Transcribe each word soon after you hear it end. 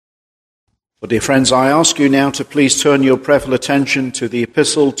Well, dear friends, I ask you now to please turn your prayerful attention to the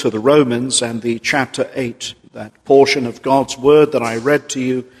epistle to the Romans and the chapter 8, that portion of God's word that I read to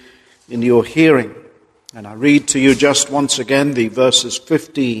you in your hearing. And I read to you just once again the verses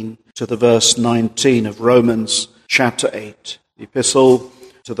 15 to the verse 19 of Romans chapter 8. The epistle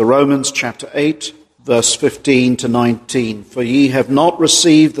to the Romans chapter 8, verse 15 to 19. For ye have not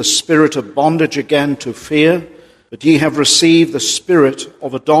received the spirit of bondage again to fear, but ye have received the spirit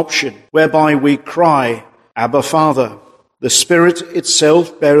of adoption, whereby we cry, Abba, Father. The Spirit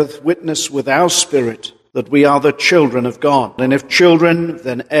itself beareth witness with our spirit that we are the children of God. And if children,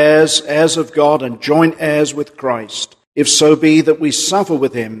 then heirs, heirs of God, and joint heirs with Christ, if so be that we suffer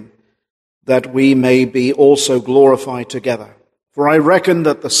with him, that we may be also glorified together. For I reckon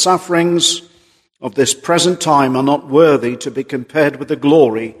that the sufferings of this present time are not worthy to be compared with the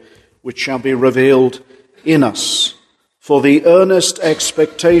glory which shall be revealed in us. For the earnest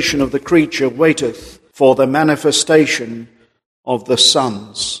expectation of the creature waiteth for the manifestation of the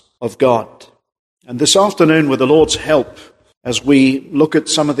sons of God. And this afternoon, with the Lord's help, as we look at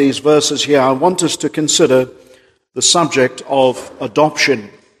some of these verses here, I want us to consider the subject of adoption,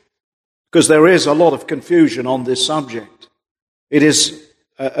 because there is a lot of confusion on this subject. It is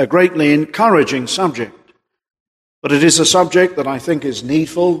a greatly encouraging subject, but it is a subject that I think is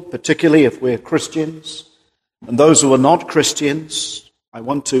needful, particularly if we're Christians. And those who are not Christians, I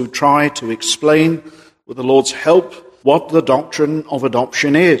want to try to explain, with the Lord's help, what the doctrine of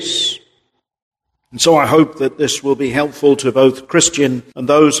adoption is. And so I hope that this will be helpful to both Christian and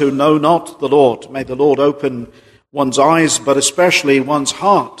those who know not the Lord. May the Lord open one's eyes, but especially one's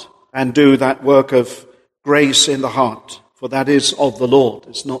heart, and do that work of grace in the heart. For that is of the Lord.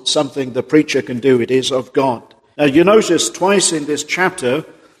 It's not something the preacher can do. It is of God. Now you notice twice in this chapter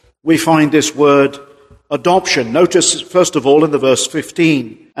we find this word adoption. Notice first of all in the verse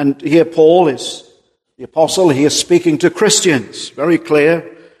 15. And here Paul is, the apostle, he is speaking to Christians. Very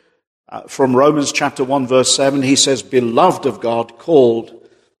clear. From Romans chapter 1 verse 7, he says, beloved of God, called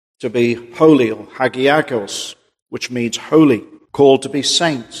to be holy, or hagiagos, which means holy. Called to be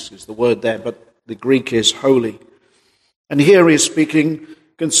saints is the word there, but the Greek is holy. And here he is speaking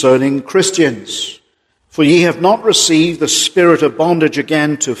concerning Christians. For ye have not received the spirit of bondage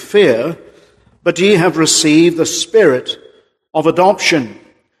again to fear, but ye have received the spirit of adoption,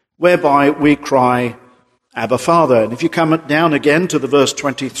 whereby we cry, Abba, Father. And if you come down again to the verse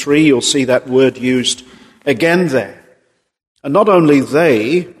 23, you'll see that word used again there. And not only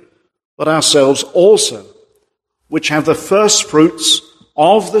they, but ourselves also, which have the first fruits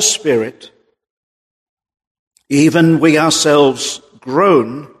of the Spirit, even we ourselves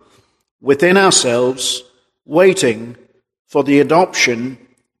groan within ourselves, waiting for the adoption,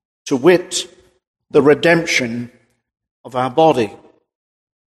 to wit, the redemption of our body.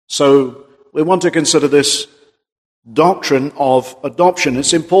 So we want to consider this doctrine of adoption.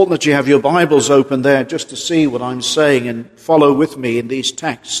 It's important that you have your Bibles open there just to see what I'm saying and follow with me in these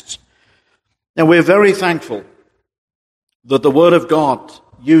texts. And we're very thankful that the Word of God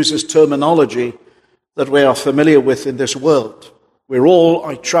uses terminology that we are familiar with in this world. We're all,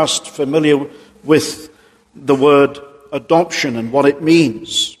 I trust, familiar with the word adoption and what it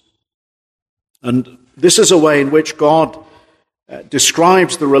means. And this is a way in which God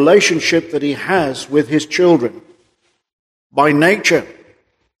describes the relationship that he has with his children. By nature,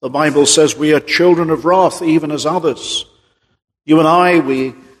 the Bible says we are children of wrath, even as others. You and I,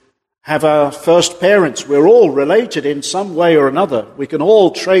 we have our first parents. We're all related in some way or another. We can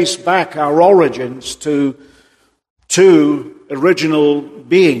all trace back our origins to two original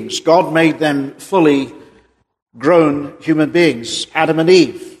beings. God made them fully grown human beings, Adam and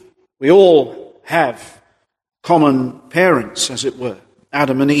Eve. We all have common parents, as it were,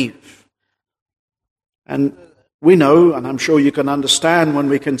 Adam and Eve. And we know, and I'm sure you can understand when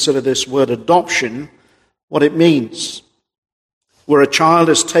we consider this word adoption, what it means. Where a child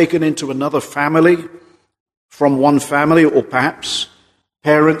is taken into another family, from one family, or perhaps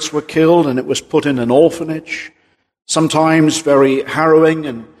parents were killed and it was put in an orphanage. Sometimes very harrowing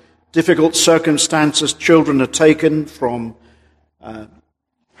and difficult circumstances, children are taken from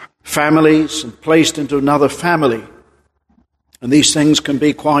families and placed into another family. And these things can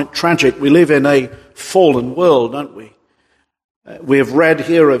be quite tragic. We live in a fallen world, don't we? We have read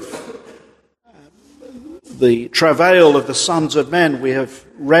here of the travail of the sons of men. We have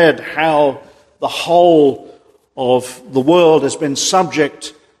read how the whole of the world has been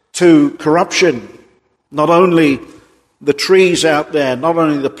subject to corruption. Not only the trees out there, not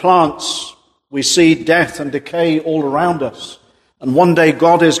only the plants, we see death and decay all around us. And one day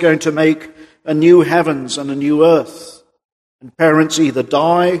God is going to make a new heavens and a new earth. And parents either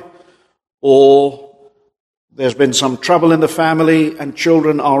die or there's been some trouble in the family and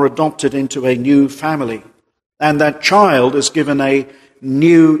children are adopted into a new family. And that child is given a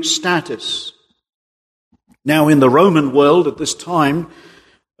new status. Now, in the Roman world at this time,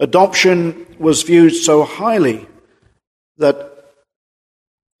 adoption was viewed so highly that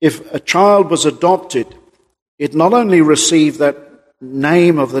if a child was adopted, it not only received that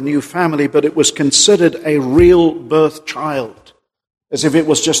name of the new family, but it was considered a real birth child, as if it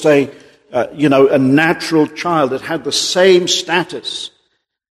was just a natural child. It had the same status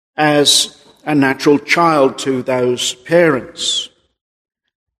as a natural child to those parents.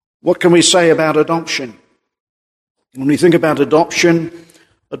 What can we say about adoption? When we think about adoption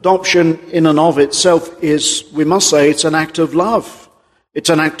in and of itself is, we must say, it's an act of love. It's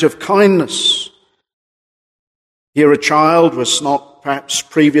an act of kindness. Here a child was not perhaps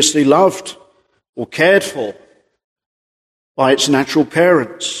previously loved or cared for by its natural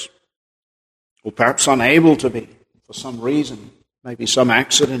parents, or perhaps unable to be for some reason. Maybe some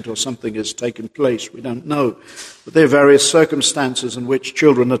accident or something has taken place. We don't know. But there are various circumstances in which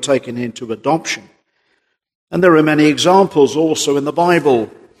children are taken into adoption. And there are many examples also in the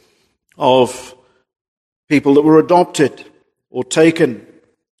Bible of people that were adopted or taken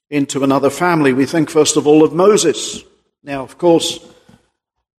into another family. We think first of all of Moses. Now, of course,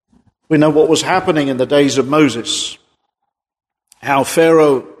 we know what was happening in the days of Moses. How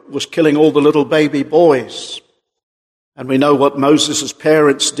Pharaoh was killing all the little baby boys. And we know what Moses'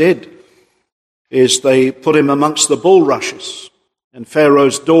 parents did is they put him amongst the bulrushes. And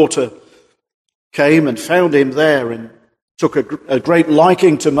Pharaoh's daughter came and found him there and took a great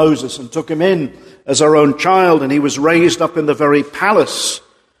liking to Moses and took him in as her own child. And he was raised up in the very palace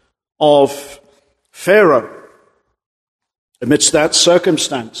of Pharaoh. Amidst that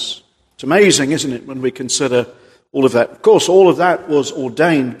circumstance, it's amazing, isn't it, when we consider all of that. Of course, all of that was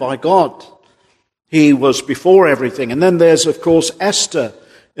ordained by God. He was before everything. And then there's, of course, Esther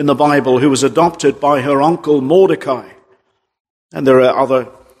in the Bible, who was adopted by her uncle Mordecai. And there are other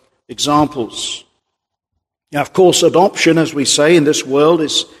examples. Now, of course, adoption, as we say in this world,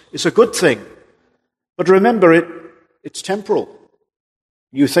 is a good thing. But remember, it's temporal.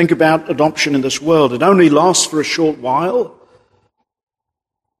 You think about adoption in this world, it only lasts for a short while.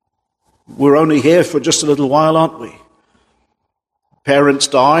 We're only here for just a little while, aren't we? Parents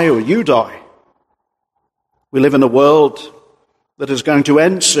die or you die. We live in a world that is going to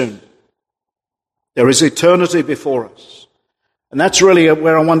end soon. There is eternity before us. And that's really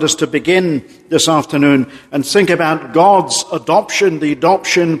where I want us to begin this afternoon and think about God's adoption, the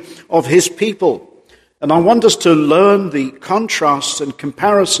adoption of his people. And I want us to learn the contrasts and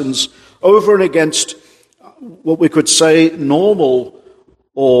comparisons over and against what we could say normal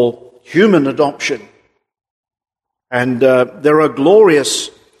or human adoption. And there are glorious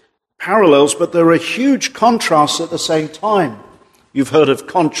parallels, but there are huge contrasts at the same time. You've heard of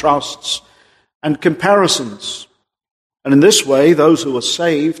contrasts and comparisons. And in this way, those who are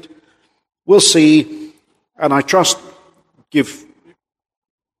saved will see, and I trust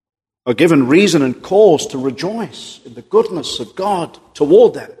are given reason and cause to rejoice in the goodness of God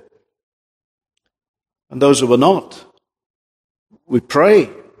toward them. And those who are not, we pray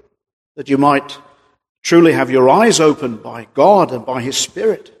that you might truly have your eyes opened by God and by his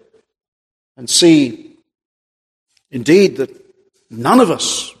Spirit and see, indeed, that none of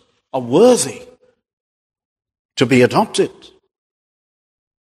us are worthy to be adopted.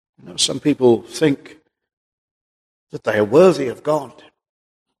 You know, some people think that they are worthy of God.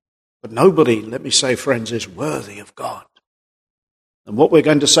 But nobody, let me say, friends, is worthy of God. And what we're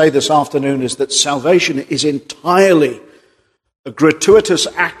going to say this afternoon is that salvation is entirely a gratuitous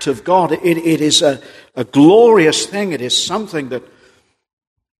act of God. It is a glorious thing. It is something that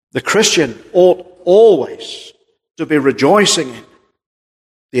the Christian ought always to be rejoicing in.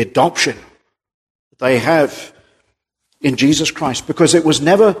 The adoption that they have in Jesus Christ, because it was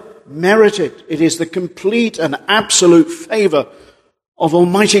never merited. It is the complete and absolute favor of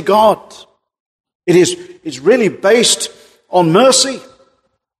Almighty God. It is really based on mercy.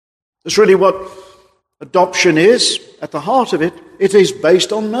 That's really what adoption is. At the heart of it, it is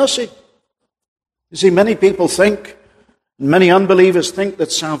based on mercy. You see, many people think, many unbelievers think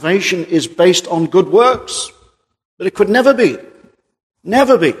that salvation is based on good works, but it could never be.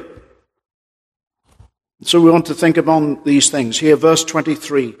 Never be. So we want to think upon these things. Here, verse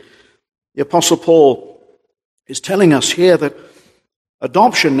 23, the Apostle Paul is telling us here that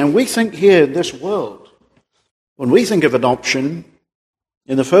adoption, and we think here in this world, when we think of adoption,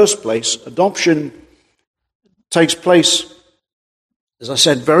 in the first place, adoption takes place, as I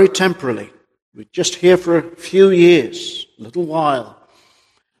said, very temporarily. We're just here for a few years, a little while.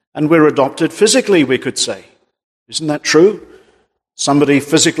 And we're adopted physically, we could say. Isn't that true? Somebody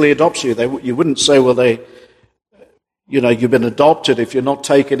physically adopts you. You wouldn't say, well, you've been adopted if you're not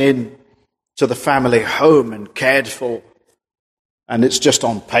taken in to the family home and cared for. And it's just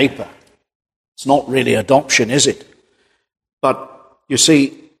on paper. It's not really adoption, is it? But you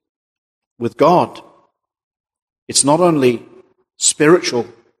see, with God, it's not only spiritual,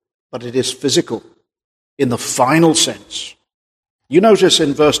 but it is physical in the final sense. You notice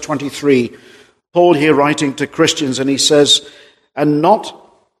in verse 23, Paul here writing to Christians, and he says, and not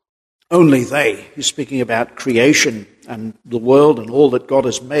only they, he's speaking about creation and the world and all that God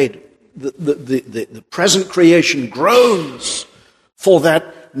has made, the present creation groans for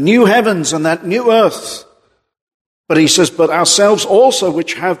that new heavens and that new earth. But he says, but ourselves also,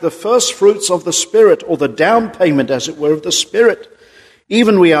 which have the first fruits of the Spirit, or the down payment, as it were, of the Spirit,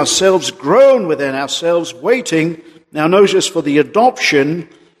 even we ourselves groan within ourselves, waiting, now notice, for the adoption,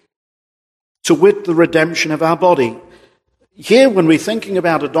 to wit, the redemption of our body. Here, when we're thinking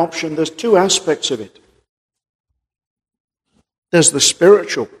about adoption, there's two aspects of it. There's the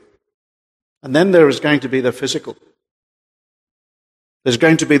spiritual, and then there is going to be the physical. There's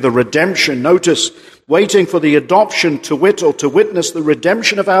going to be the redemption. Notice, waiting for the adoption, to wit, or to witness the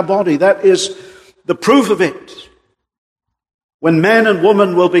redemption of our body. That is the proof of it. When man and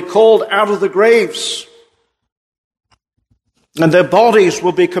woman will be called out of the graves, and their bodies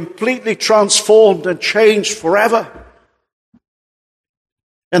will be completely transformed and changed forever.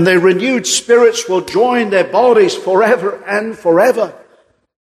 And their renewed spirits will join their bodies forever and forever.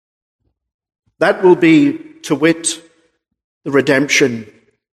 That will be, to wit, the redemption,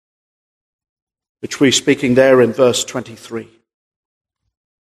 which we're speaking there in verse 23.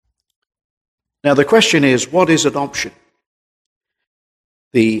 Now the question is, what is adoption?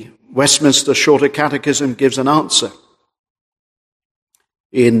 The Westminster Shorter Catechism gives an answer.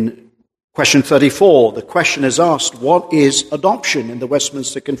 In question 34, the question is asked, what is adoption in the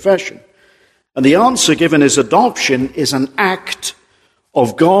Westminster Confession? And the answer given is, adoption is an act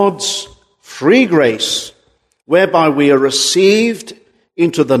of God's free grace, whereby we are received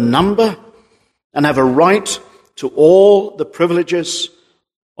into the number and have a right to all the privileges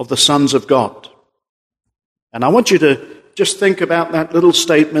of the sons of God. And I want you to just think about that little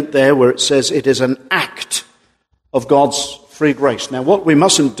statement there where it says it is an act of God's free grace. Now, what we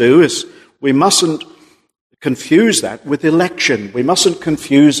mustn't do is we mustn't confuse that with election. We mustn't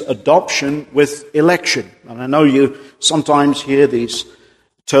confuse adoption with election. And I know you sometimes hear these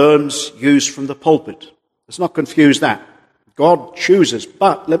terms used from the pulpit. Let's not confuse that. God chooses.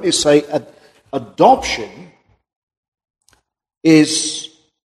 But let me say, adoption is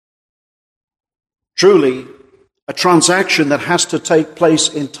truly a transaction that has to take place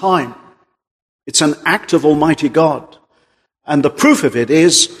in time. It's an act of Almighty God. And the proof of it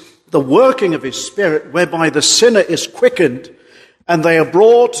is the working of His Spirit, whereby the sinner is quickened and they are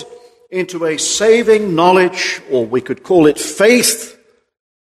brought into a saving knowledge, or we could call it faith,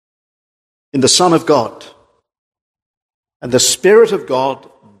 in the Son of God. And the Spirit of God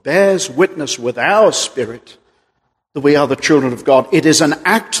bears witness with our spirit that we are the children of God. It is an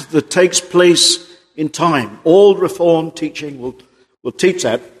act that takes place in time. All Reformed teaching will teach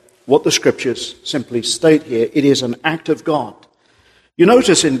that. What the Scriptures simply state here, it is an act of God. You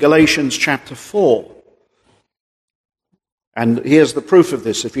notice in Galatians chapter 4, and here's the proof of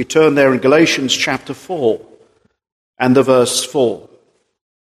this. If you turn there in Galatians chapter 4 and the verse 4,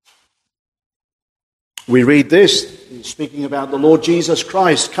 we read this, speaking about the Lord Jesus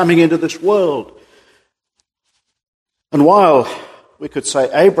Christ coming into this world. And while we could say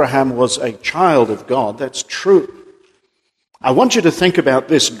Abraham was a child of God, that's true. I want you to think about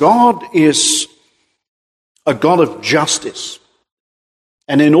this. God is a God of justice.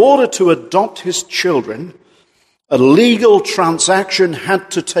 And in order to adopt His children, a legal transaction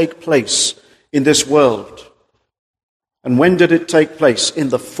had to take place in this world. And when did it take place? In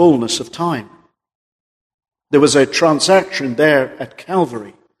the fullness of time. There was a transaction there at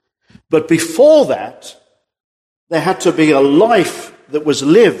Calvary. But before that, there had to be a life that was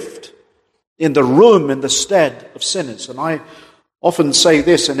lived in the room, in the stead of sinners. And I often say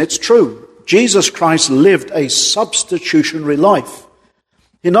this, and it's true. Jesus Christ lived a substitutionary life.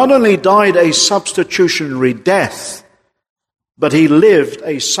 He not only died a substitutionary death, but He lived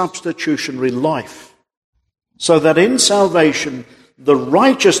a substitutionary life. So that in salvation, the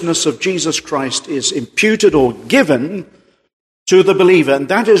righteousness of Jesus Christ is imputed or given to the believer, and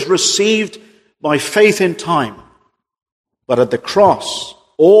that is received by faith in time. But at the cross,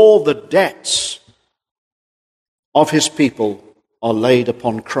 all the debts of His people are laid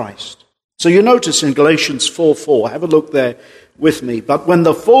upon Christ. So you notice in Galatians 4:4, have a look there, with me. But when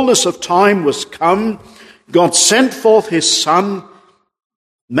the fullness of time was come, God sent forth his Son,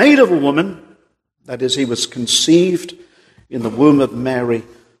 made of a woman, that is, he was conceived in the womb of Mary.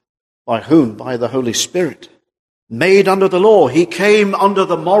 By whom? By the Holy Spirit. Made under the law. He came under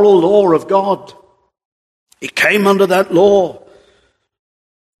the moral law of God. He came under that law.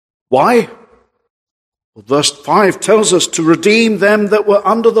 Why? Well, verse 5 tells us to redeem them that were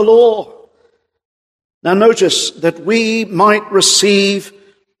under the law. Now notice that we might receive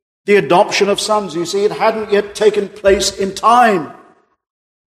the adoption of sons. You see, it hadn't yet taken place in time.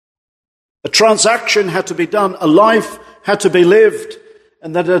 A transaction had to be done, a life had to be lived,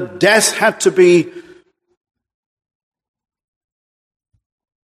 and that a death had to be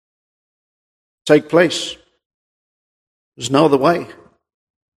take place. There's no other way.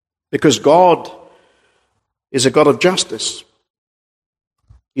 Because God is a God of justice.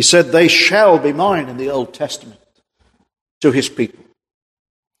 He said, they shall be mine in the Old Testament to his people.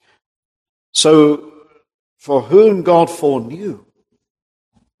 So, for whom God foreknew,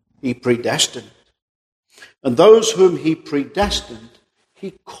 he predestined. And those whom he predestined,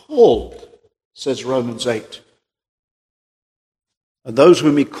 he called, says Romans 8. And those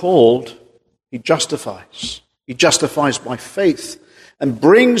whom he called, he justifies. He justifies by faith and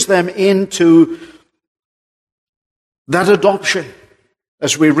brings them into that adoption,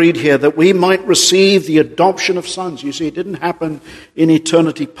 as we read here, that we might receive the adoption of sons. You see, it didn't happen in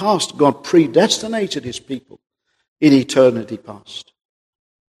eternity past. God predestinated his people in eternity past.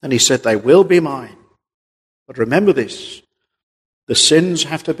 And he said, they will be mine. But remember this, the sins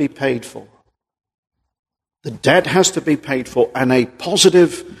have to be paid for. The debt has to be paid for, and a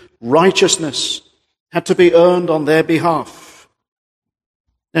positive righteousness had to be earned on their behalf.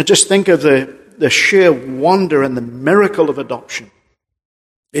 Now just think of the sheer wonder and the miracle of adoption.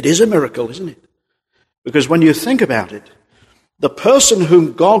 It is a miracle, isn't it? Because when you think about it, the person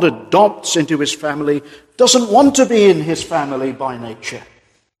whom God adopts into his family doesn't want to be in his family by nature.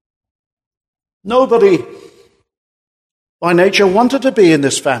 Nobody by nature wanted to be in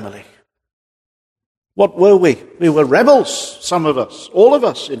this family. What were we? We were rebels, some of us, all of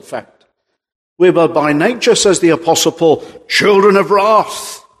us, in fact. We were by nature, says the Apostle Paul, children of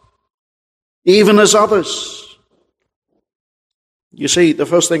wrath, even as others. You see, the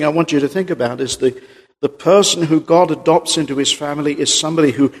first thing I want you to think about is the person who God adopts into his family is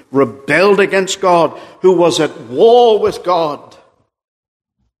somebody who rebelled against God, who was at war with God.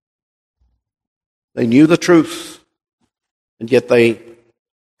 They knew the truth, and yet they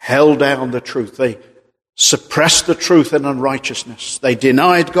held down the truth. They suppressed the truth in unrighteousness. They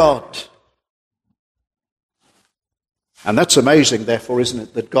denied God. And that's amazing, therefore, isn't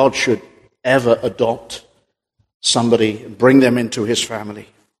it, that God should ever adopt somebody and bring them into his family.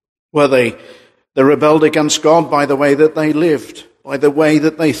 Well, they rebelled against God by the way that they lived, by the way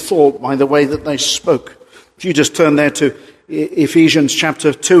that they thought, by the way that they spoke. If you just turn there to Ephesians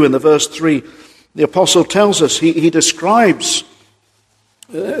chapter 2 and the verse 3, the apostle tells us, he describes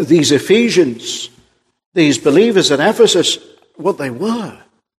these Ephesians, these believers at Ephesus, what they were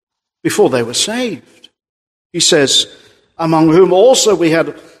before they were saved. He says, among whom also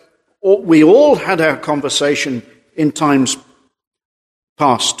we all had our conversation in times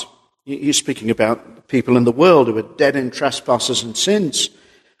past. He's speaking about people in the world who were dead in trespasses and sins.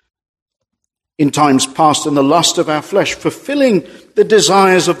 In times past, in the lust of our flesh, fulfilling the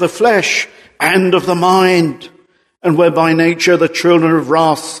desires of the flesh and of the mind, and were by nature the children of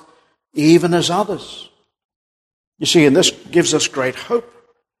wrath, even as others. You see, and this gives us great hope.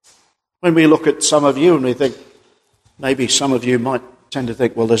 When we look at some of you and we think, maybe some of you might tend to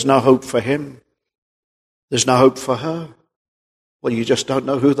think, well, there's no hope for him. There's no hope for her. Well, you just don't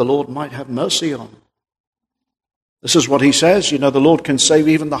know who the Lord might have mercy on. This is what he says. You know, the Lord can save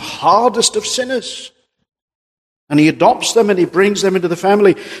even the hardest of sinners. And he adopts them and he brings them into the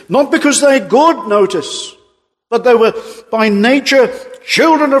family. Not because they're good, notice, but they were by nature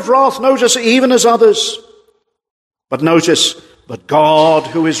children of wrath, notice, even as others. But notice, but God,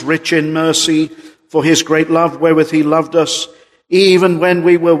 who is rich in mercy, for his great love wherewith he loved us, even when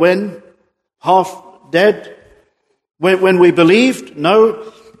we were half dead, when we believed,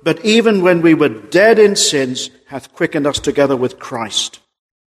 no, but even when we were dead in sins, hath quickened us together with Christ.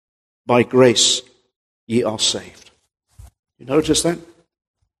 By grace ye are saved. You notice that?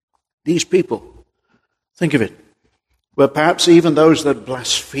 These people, think of it, were perhaps even those that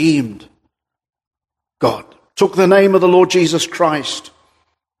blasphemed God, took the name of the Lord Jesus Christ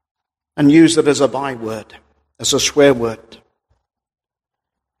and used it as a byword, as a swear word.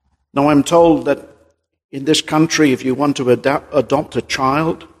 Now I'm told that in this country, if you want to adopt a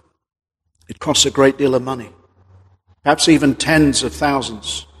child, it costs a great deal of money. perhaps even tens of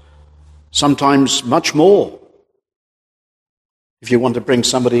thousands, sometimes much more. If you want to bring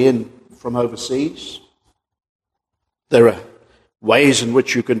somebody in from overseas, there are ways in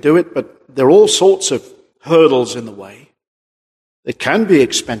which you can do it, but there are all sorts of hurdles in the way. It can be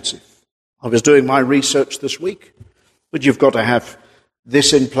expensive. I was doing my research this week, but you've got to have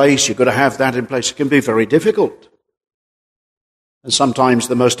this in place, you've got to have that in place. It can be very difficult. And sometimes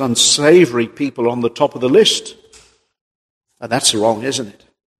the most unsavory people on the top of the list. And that's wrong, isn't it?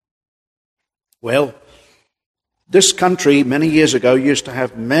 Well, this country many years ago used to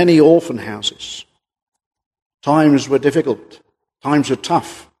have many orphan houses. Times were difficult. Times were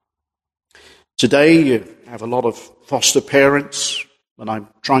tough. Today you have a lot of foster parents, and I'm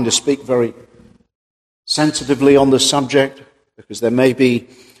trying to speak very sensitively on the subject because there may be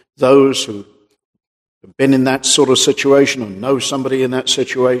those who have been in that sort of situation or know somebody in that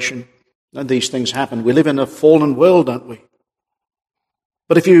situation, and these things happen. We live in a fallen world, don't we?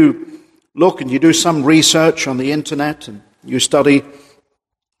 But if you look and you do some research on the internet and you study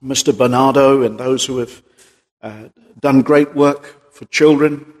Mr. Bernardo and those who have done great work for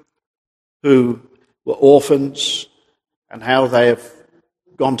children who were orphans and how they have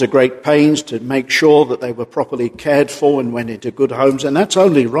gone to great pains to make sure that they were properly cared for and went into good homes, and that's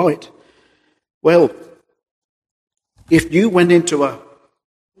only right. Well, if you went into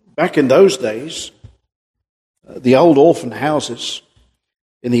back in those days, the old orphan houses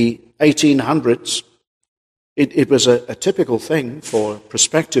in the 1800s, it was a typical thing for a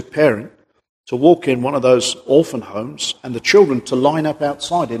prospective parent to walk in one of those orphan homes and the children to line up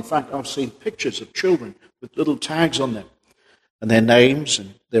outside. In fact, I've seen pictures of children with little tags on them and their names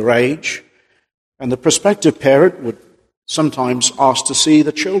and their age. And the prospective parent would sometimes ask to see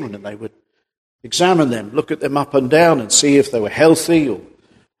the children, and they would examine them, look at them up and down and see if they were healthy or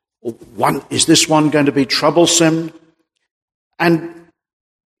is this one going to be troublesome? And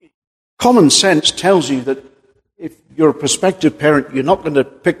common sense tells you that if you're a prospective parent, you're not going to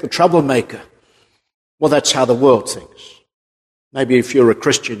pick the troublemaker. Well, that's how the world thinks. Maybe if you're a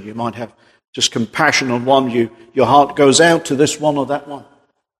Christian, you might have just compassion on one. Your heart goes out to this one or that one.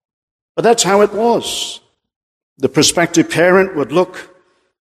 But that's how it was. The prospective parent would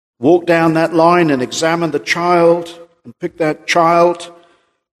walk down that line and examine the child and pick that child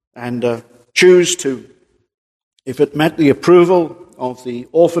and choose to, if it met the approval of the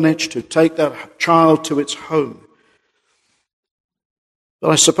orphanage, to take that child to its home. But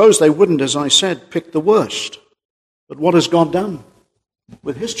I suppose they wouldn't, as I said, pick the worst. But what has God done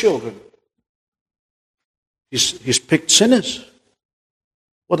with his children? He's picked sinners.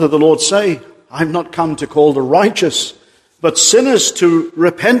 What did the Lord say? I've not come to call the righteous, but sinners to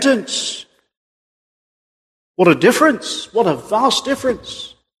repentance. What a difference. What a vast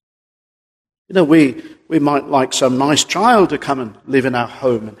difference. You know, we might like some nice child to come and live in our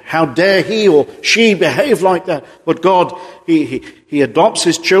home, and how dare he or she behave like that? But God, He adopts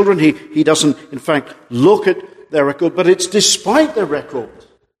his children. He doesn't, in fact, look at their record, but it's despite their record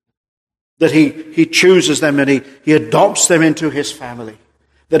that he chooses them and he adopts them into his family,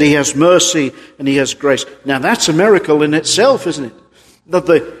 that he has mercy and he has grace. Now that's a miracle in itself, isn't it? That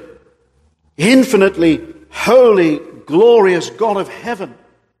the infinitely holy, glorious God of heaven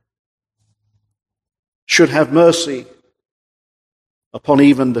should have mercy upon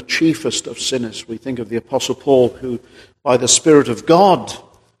even the chiefest of sinners. We think of the Apostle Paul, who by the Spirit of God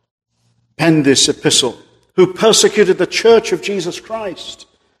penned this epistle, who persecuted the church of Jesus Christ,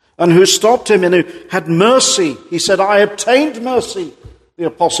 and who stopped him and who had mercy. He said, I obtained mercy, the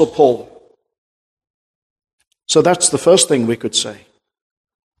Apostle Paul. So that's the first thing we could say.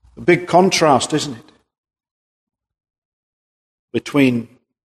 A big contrast, isn't it? Between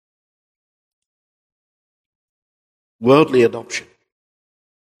worldly adoption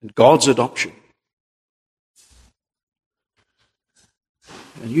and God's adoption.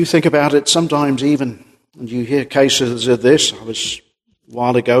 And you think about it sometimes even, and you hear cases of this. I was a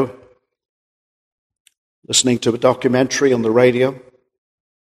while ago listening to a documentary on the radio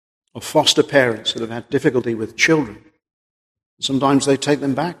of foster parents that have had difficulty with children. Sometimes they take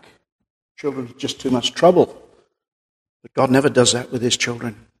them back. Children are just too much trouble. But God never does that with his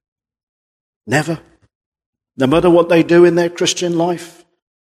children. Never. No matter what they do in their Christian life,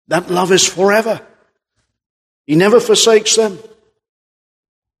 that love is forever. He never forsakes them.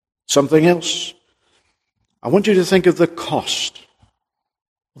 Something else. I want you to think of the cost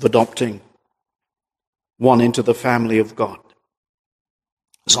of adopting one into the family of God.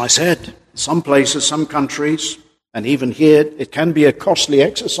 As I said, some places, some countries, and even here, it can be a costly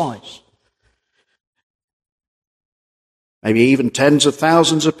exercise. Maybe even tens of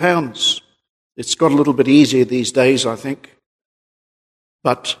thousands of pounds It's got a little bit easier these days, I think.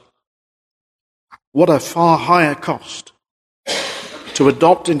 But what a far higher cost to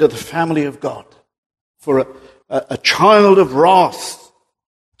adopt into the family of God, for a child of wrath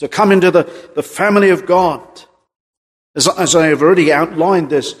to come into the family of God. As I have already outlined,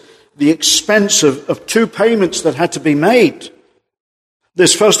 there's the expense of two payments that had to be made.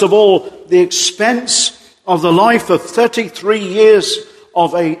 There's first of all the expense of the life of 33 years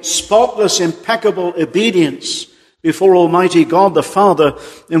of a spotless, impeccable obedience before Almighty God the Father,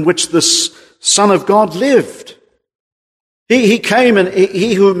 in which the Son of God lived. He came, and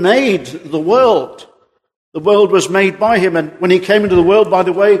he who made the world was made by him. And when he came into the world, by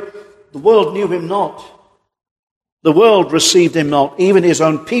the way, the world knew him not. The world received him not. Even his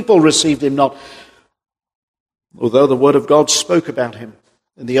own people received him not. Although the word of God spoke about him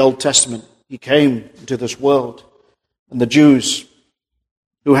in the Old Testament, he came into this world. And the Jews,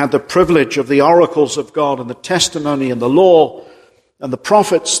 who had the privilege of the oracles of God and the testimony and the law and the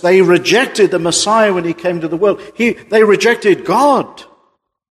prophets, they rejected the Messiah when he came to the world. They rejected God.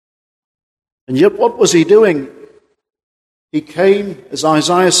 And yet what was he doing? He came, as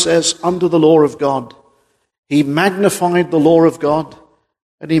Isaiah says, under the law of God. He magnified the law of God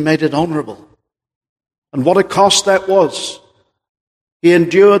and he made it honorable. And what a cost that was. He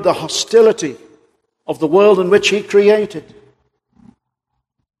endured the hostility of the world in which he created.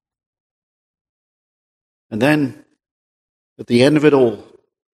 And then, at the end of it all,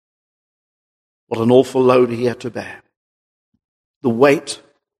 what an awful load he had to bear. The weight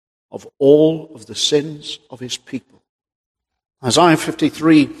of all of the sins of his people. Isaiah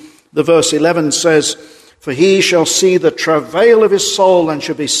 53, the verse 11 says, "For he shall see the travail of his soul and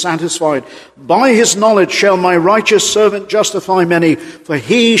shall be satisfied. By his knowledge shall my righteous servant justify many, for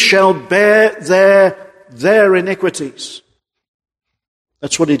he shall bear their iniquities."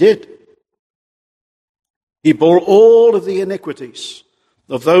 That's what he did. He bore all of the iniquities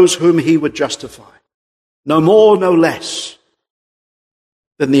of those whom he would justify. No more, no less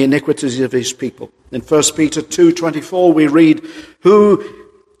than the iniquities of his people. In 1 Peter 2:24 we read, "Who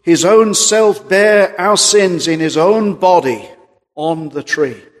his own self bare our sins in his own body on the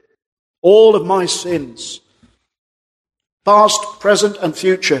tree." All of my sins, past, present, and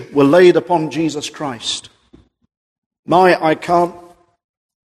future, were laid upon Jesus Christ. I can't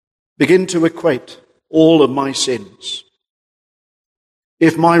begin to equate all of my sins.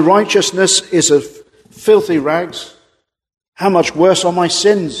 If my righteousness is of filthy rags, how much worse are my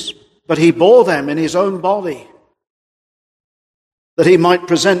sins? But he bore them in his own body, that he might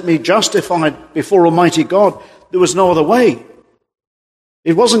present me justified before Almighty God. There was no other way.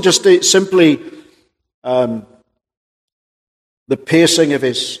 It wasn't just simply the piercing of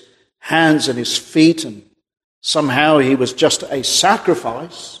his hands and his feet, and somehow he was just a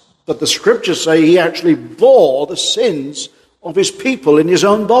sacrifice. But the scriptures say he actually bore the sins of his people in his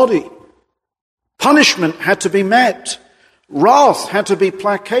own body. Punishment had to be met. Wrath had to be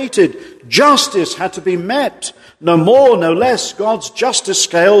placated. Justice had to be met. No more, no less. God's justice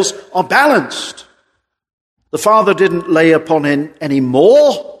scales are balanced. The Father didn't lay upon him any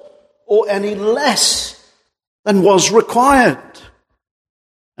more or any less than was required.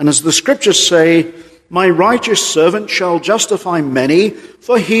 And as the scriptures say, "My righteous servant shall justify many,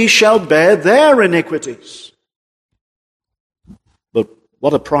 for he shall bear their iniquities." But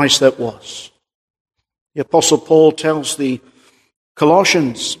what a price that was. The Apostle Paul tells the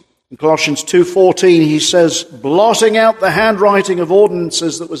Colossians, in Colossians 2:14, he says, "Blotting out the handwriting of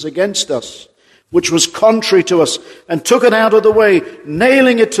ordinances that was against us, which was contrary to us, and took it out of the way,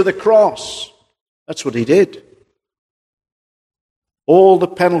 nailing it to the cross." That's what he did. All the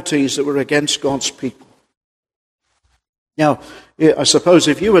penalties that were against God's people. Now, I suppose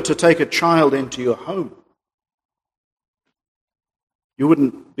if you were to take a child into your home, you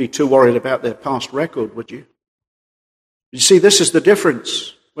wouldn't be too worried about their past record, would you? You see, this is the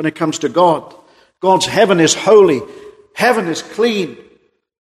difference when it comes to God. God's heaven is holy. Heaven is clean.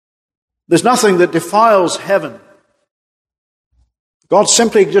 There's nothing that defiles heaven. God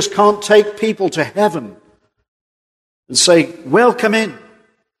simply just can't take people to heaven and say, "Welcome in."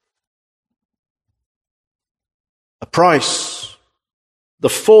 A price, the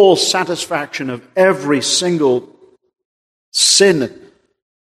full satisfaction of every single sin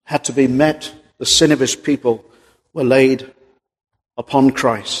had to be met. The sin of his people were laid upon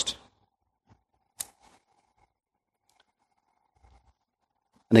Christ.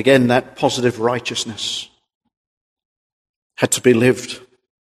 And again, that positive righteousness had to be lived.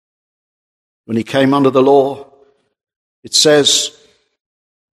 When he came under the law, it says,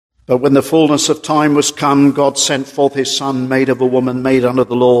 "But when the fullness of time was come, God sent forth his Son, made of a woman, made under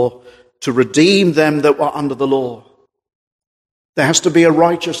the law, to redeem them that were under the law. There has to be a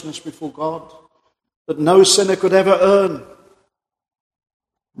righteousness before God that no sinner could ever earn.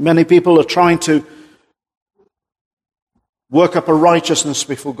 Many people are trying to work up a righteousness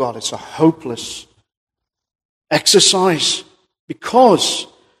before God. It's a hopeless exercise because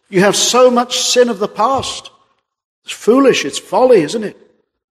you have so much sin of the past. It's foolish, it's folly, isn't it?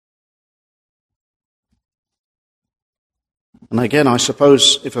 And again, I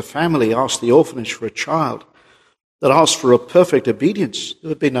suppose if a family asked the orphanage for a child that asked for a perfect obedience, there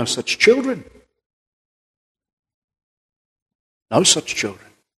would be no such children. No such children.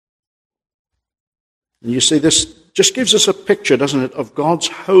 And you see, this just gives us a picture, doesn't it, of God's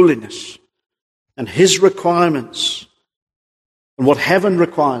holiness and his requirements and what heaven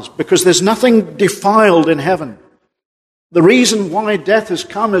requires, because there's nothing defiled in heaven. The reason why death has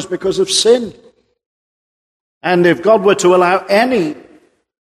come is because of sin. And if God were to allow any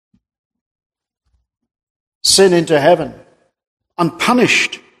sin into heaven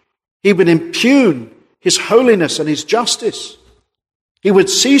unpunished, he would impugn his holiness and his justice. He would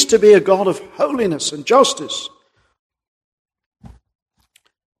cease to be a God of holiness and justice.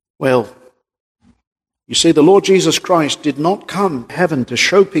 Well, you see, the Lord Jesus Christ did not come to heaven to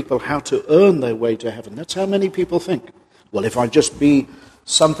show people how to earn their way to heaven. That's how many people think. Well, if I just be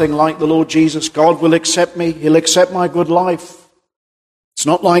something like the Lord Jesus, God will accept me. He'll accept my good life. It's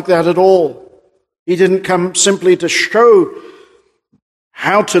not like that at all. He didn't come simply to show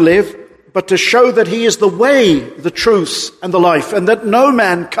how to live, but to show that he is the way, the truth, and the life, and that no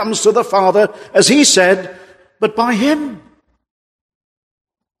man comes to the Father, as he said, but by him.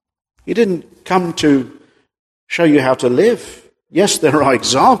 He didn't come to show you how to live. Yes, there are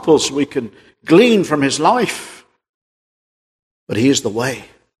examples we can glean from his life, but he is the way.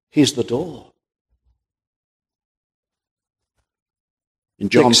 He's the door. In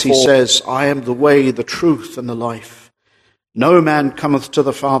John 4, he says, I am the way, the truth, and the life. No man cometh to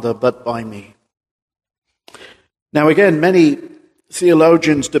the Father but by me. Now again, many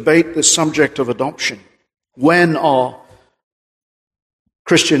theologians debate the subject of adoption. When are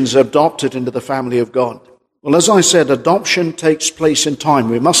Christians adopted into the family of God? Well, as I said, adoption takes place in time.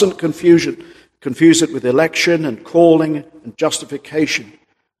 We mustn't confuse it with election and calling and justification.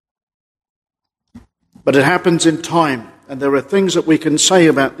 But it happens in time, and there are things that we can say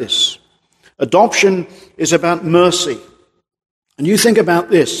about this. Adoption is about mercy. And you think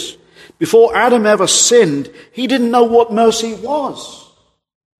about this. Before Adam ever sinned, he didn't know what mercy was,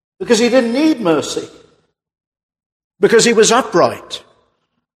 because he didn't need mercy, because he was upright.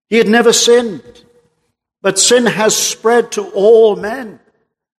 He had never sinned. But sin has spread to all men.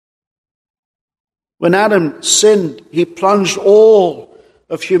 When Adam sinned, he plunged all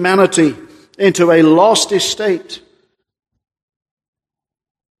of humanity into a lost estate.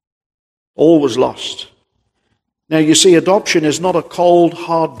 All was lost. Now you see, adoption is not a cold,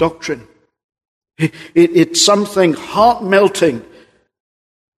 hard doctrine. It's something heart-melting.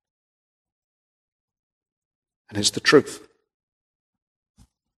 And it's the truth.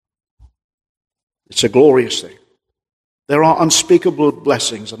 It's a glorious thing. There are unspeakable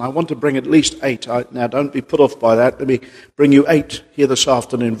blessings, and I want to bring at least 8. Now, don't be put off by that. Let me bring you 8 here this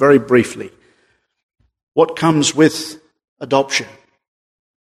afternoon, very briefly. What comes with adoption?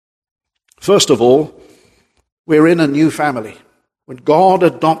 First of all, we're in a new family. When God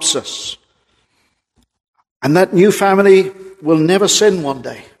adopts us, and that new family will never sin one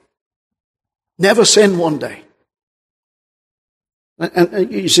day. Never sin one day.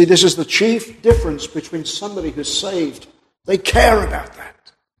 And you see, this is the chief difference between somebody who's saved. They care about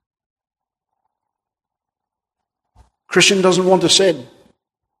that. Christian doesn't want to sin.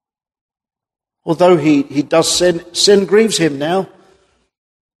 Although he does sin, sin grieves him now.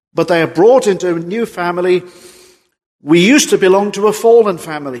 But they are brought into a new family. We used to belong to a fallen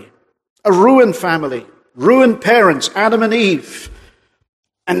family, a ruined family, ruined parents, Adam and Eve.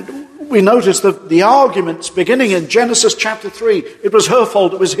 And we notice the arguments beginning in Genesis chapter 3. It was her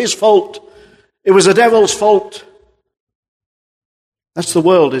fault, it was his fault, it was the devil's fault. That's the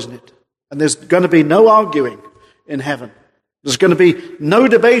world, isn't it? And there's going to be no arguing in heaven. There's going to be no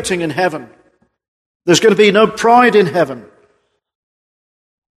debating in heaven. There's going to be no pride in heaven.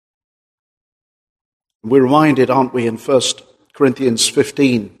 We're reminded, aren't we, in 1 Corinthians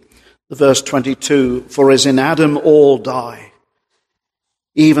 15, the verse 22, for as in Adam all die,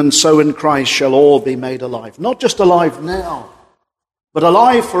 even so in Christ shall all be made alive. Not just alive now, but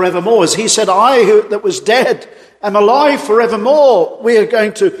alive forevermore. As he said, I who that was dead am alive forevermore. We are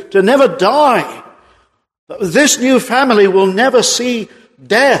going to never die. This new family will never see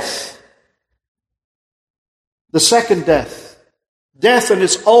death. The second death. Death in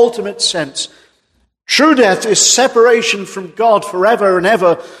its ultimate sense. True death is separation from God forever and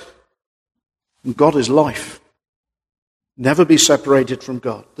ever. And God is life. Never be separated from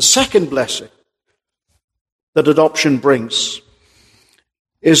God. The second blessing that adoption brings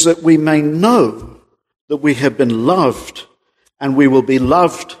is that we may know that we have been loved and we will be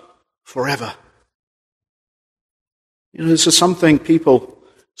loved forever. You know, this is something people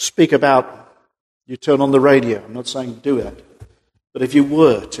speak about. You turn on the radio. I'm not saying do that. But if you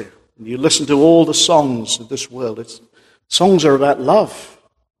were to, and you listen to all the songs of this world, songs are about love.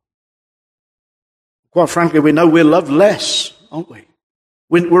 Quite frankly, we know we're loved less, aren't we?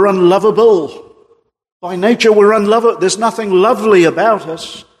 We're unlovable. By nature, we're unlovable. There's nothing lovely about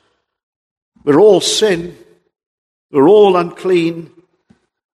us. We're all sin. We're all unclean.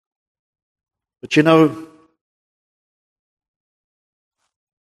 But you know,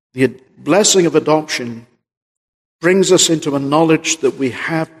 the blessing of adoption brings us into a knowledge that we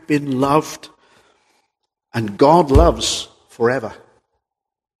have been loved and God loves forever.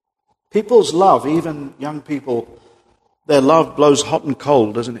 People's love, even young people, their love blows hot and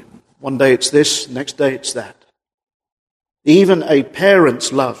cold, doesn't it? One day it's this, next day it's that. Even a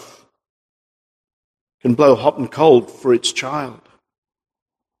parent's love can blow hot and cold for its child.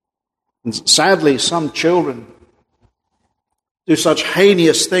 And sadly, some children do such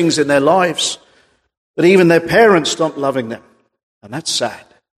heinous things in their lives that even their parents stop loving them. And that's sad.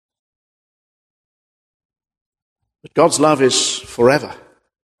 But God's love is forever.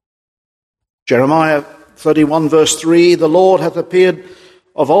 Jeremiah 31 verse 3, the Lord hath appeared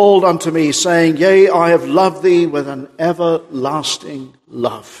of old unto me, saying, Yea, I have loved thee with an everlasting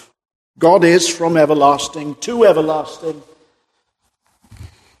love. God is from everlasting to everlasting.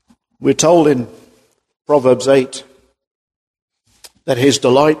 We're told in Proverbs 8 that his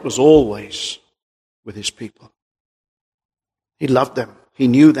delight was always with his people. He loved them. He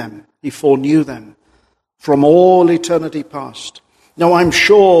knew them. He foreknew them from all eternity past. Now, I'm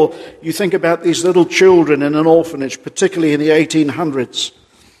sure you think about these little children in an orphanage, particularly in the 1800s,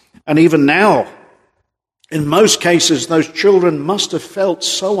 and even now, in most cases, those children must have felt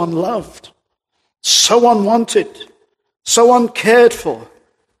so unloved, so unwanted, so uncared for.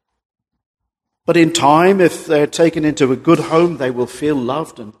 But in time, if they're taken into a good home, they will feel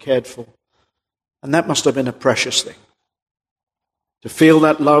loved and cared for. And that must have been a precious thing. To feel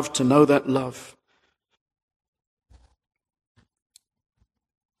that love, to know that love.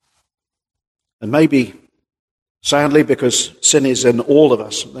 And maybe, sadly, because sin is in all of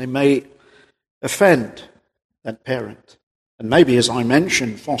us, they may offend that parent. And maybe, as I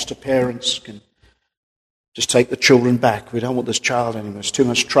mentioned, foster parents can just take the children back. We don't want this child anymore. It's too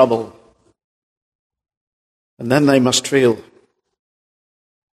much trouble. And then they must feel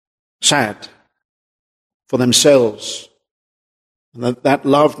sad for themselves. And that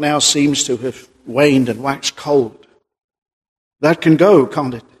love now seems to have waned and waxed cold. That can go,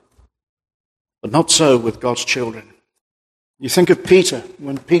 can't it? But not so with God's children. You think of Peter,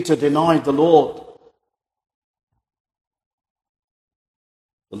 when Peter denied the Lord.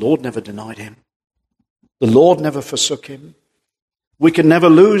 The Lord never denied him. The Lord never forsook him. We can never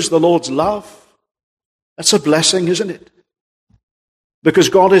lose the Lord's love. That's a blessing, isn't it? Because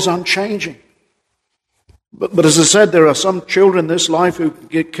God is unchanging. But as I said, there are some children in this life who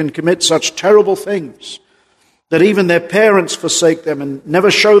can commit such terrible things that even their parents forsake them and never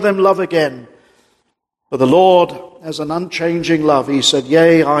show them love again. But the Lord has an unchanging love. He said,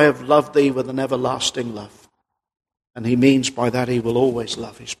 Yea, I have loved thee with an everlasting love. And he means by that he will always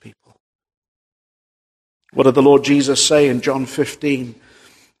love his people. What did the Lord Jesus say in John 15?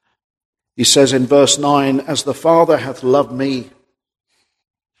 He says in verse 9, As the Father hath loved me,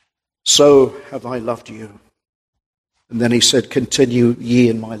 so have I loved you. And then he said, Continue ye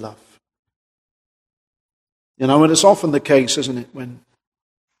in my love. You know, and it's often the case, isn't it, when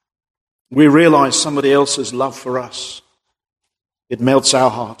we realize somebody else's love for us, it melts our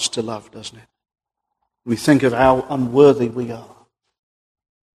hearts to love, doesn't it? We think of how unworthy we are.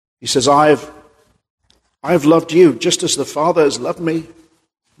 He says, I have loved you just as the Father has loved me.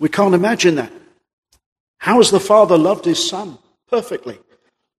 We can't imagine that. How has the Father loved his Son? Perfectly.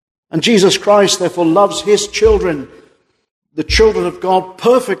 And Jesus Christ, therefore, loves his children, the children of God,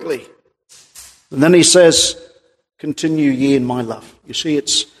 perfectly. And then he says, Continue ye in my love. You see,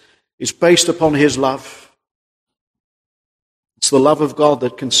 it's based upon his love. It's the love of God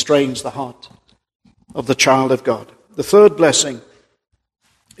that constrains the heart of the child of God. The third blessing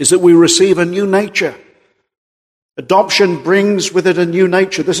is that we receive a new nature. Adoption brings with it a new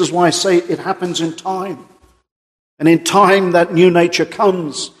nature. This is why I say it happens in time. And in time that new nature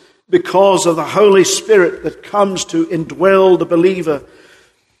comes. because of the Holy Spirit that comes to indwell the believer.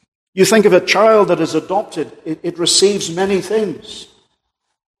 You think of a child that is adopted, it receives many things.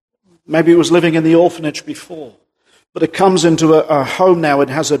 Maybe it was living in the orphanage before, but it comes into a home now. It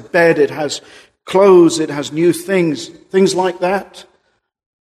has a bed, it has clothes, it has new things like that.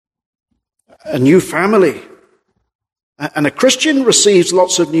 A new family. And a Christian receives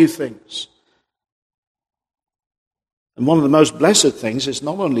lots of new things. And one of the most blessed things is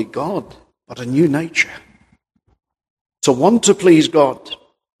not only God, but a new nature. To want to please God.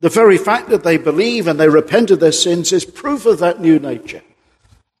 The very fact that they believe and they repent of their sins is proof of that new nature.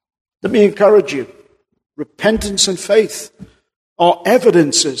 Let me encourage you. Repentance and faith are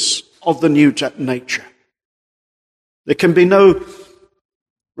evidences of the new nature. There can be no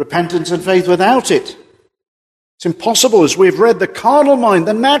repentance and faith without it. It's impossible. As we've read, the carnal mind,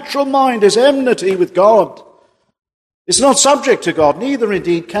 the natural mind is enmity with God. It's not subject to God, neither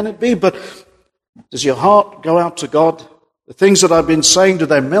indeed can it be. But does your heart go out to God? The things that I've been saying, do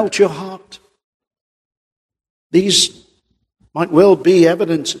they melt your heart? These might well be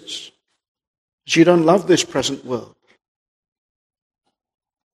evidences that you don't love this present world.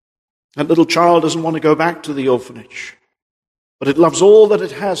 That little child doesn't want to go back to the orphanage, but it loves all that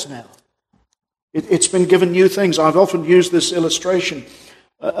it has now. It's been given new things. I've often used this illustration.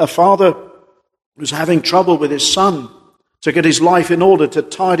 A father was having trouble with his son to get his life in order, to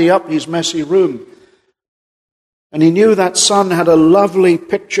tidy up his messy room. And he knew that son had a lovely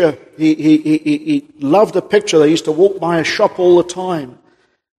picture. He loved a picture. They used to walk by a shop all the time.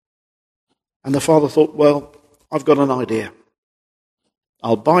 And the father thought, well, I've got an idea.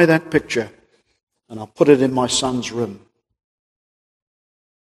 I'll buy that picture and I'll put it in my son's room.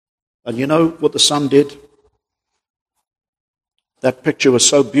 And you know what the son did? That picture was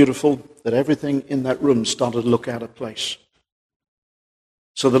so beautiful that everything in that room started to look out of place.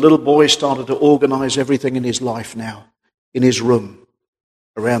 So the little boy started to organize everything in his life now, in his room,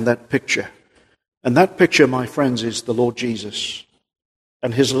 around that picture. And that picture, my friends, is the Lord Jesus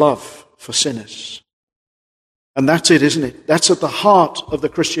and his love for sinners. And that's it, isn't it? That's at the heart of the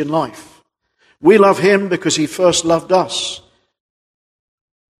Christian life. We love him because he first loved us.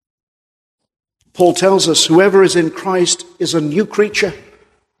 Paul tells us, whoever is in Christ is a new creature.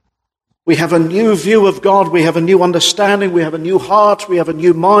 We have a new view of God. We have a new understanding. We have a new heart. We have a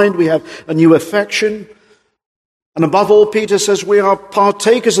new mind. We have a new affection. And above all, Peter says we are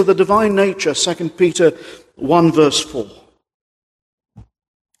partakers of the divine nature, 2 Peter 1 verse 4.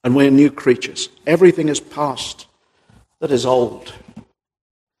 And we're new creatures. Everything is past that is old.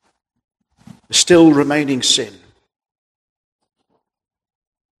 There's still remaining sin.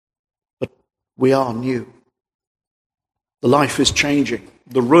 But we are new. The life is changing.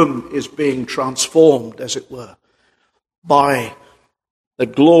 The room is being transformed, as it were, by the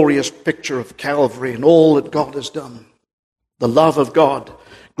glorious picture of Calvary and all that God has done. The love of God.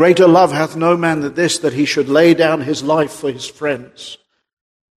 Greater love hath no man than this, that he should lay down his life for his friends.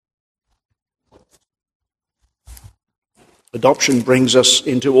 Adoption brings us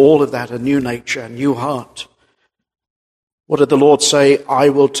into all of that, a new nature, a new heart. What did the Lord say? I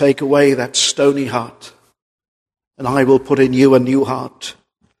will take away that stony heart, and I will put in you a new heart.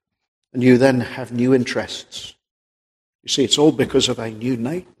 And you then have new interests. You see, it's all because of a new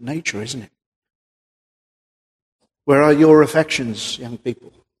nature, isn't it? Where are your affections, young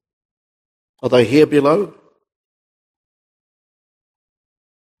people? Are they here below?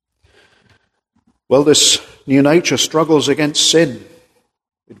 Well, this new nature struggles against sin.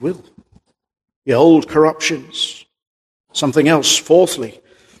 It will. The old corruptions. Something else, fourthly,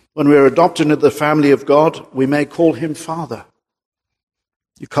 when we're adopted into the family of God, we may call him Father.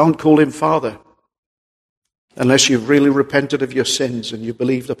 You can't call him Father unless you've really repented of your sins and you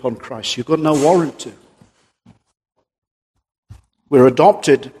believed upon Christ. You've got no warrant to. We're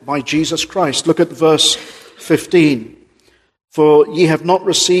adopted by Jesus Christ. Look at verse 15. For ye have not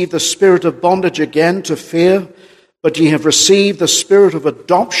received the spirit of bondage again to fear, but ye have received the spirit of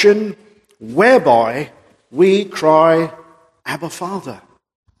adoption, whereby we cry, Abba, Father.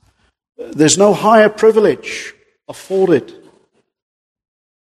 There's no higher privilege afforded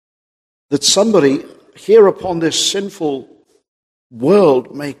that somebody here upon this sinful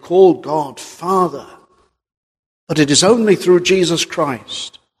world may call God Father. But it is only through Jesus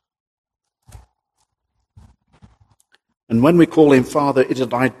Christ. And when we call him Father, it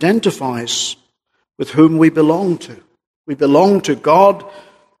identifies with whom we belong to. We belong to God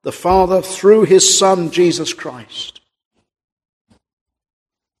the Father through his Son, Jesus Christ.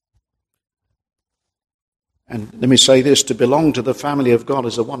 And let me say this, to belong to the family of God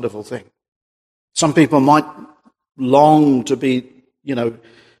is a wonderful thing. Some people might long to be,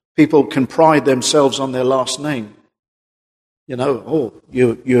 People can pride themselves on their last name.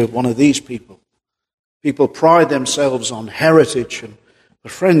 You're one of these people. People pride themselves on heritage.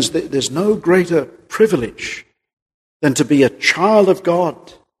 But friends, there's no greater privilege than to be a child of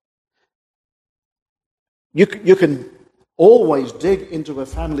God. You can always dig into a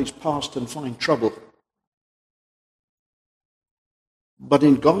family's past and find trouble. But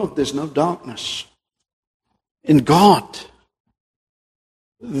in God, there's no darkness. In God,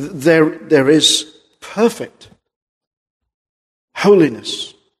 there is perfect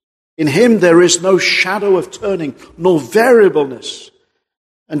holiness. In him there is no shadow of turning, nor variableness.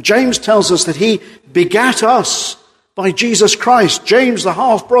 And James tells us that he begat us by Jesus Christ. James, the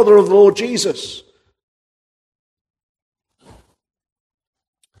half-brother of the Lord Jesus.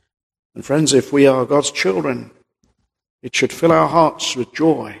 And friends, if we are God's children, it should fill our hearts with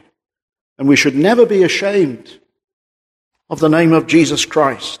joy. And we should never be ashamed of the name of Jesus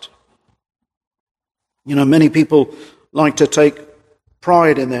Christ. Many people like to take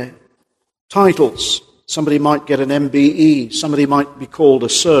pride in their titles. Somebody might get an MBE. Somebody might be called a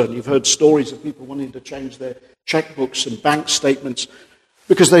CERN. You've heard stories of people wanting to change their checkbooks and bank statements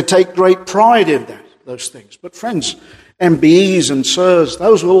because they take great pride in those things. But friends, MBEs and CERs,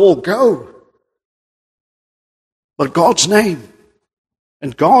 those will all go. But God's name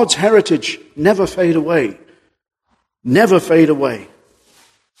and God's heritage never fade away. Never fade away.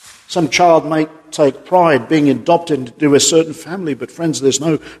 Some child might take pride being adopted into a certain family, but friends, there's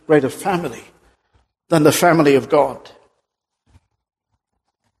no greater family than the family of God.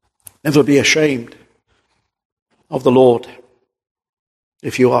 Never be ashamed of the Lord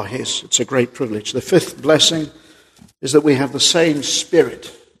if you are his. It's a great privilege. The fifth blessing is that we have the same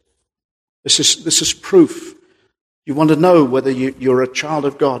Spirit. This is proof. You want to know whether you're a child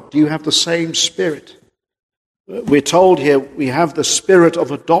of God. Do you have the same Spirit? We're told here we have the Spirit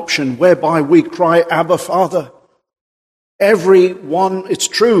of adoption whereby we cry, Abba, Father. Everyone, it's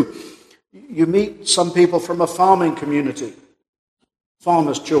true. You meet some people from a farming community.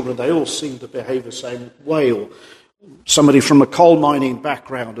 Farmers' children, they all seem to behave the same way. Or somebody from a coal mining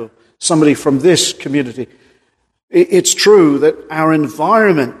background, or somebody from this community. It's true that our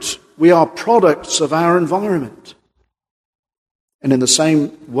environment, we are products of our environment. And in the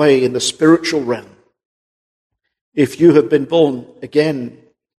same way, in the spiritual realm, if you have been born again,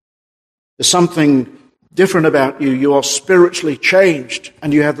 there's something different about you. You are spiritually changed,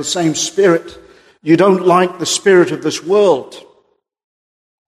 and you have the same Spirit. You don't like the spirit of this world.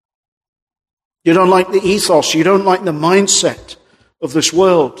 You don't like the ethos. You don't like the mindset of this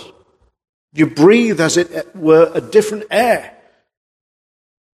world. You breathe, as it were, a different air.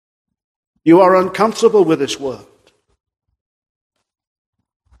 You are uncomfortable with this world.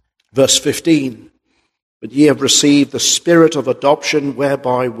 Verse 15, but ye have received the Spirit of adoption,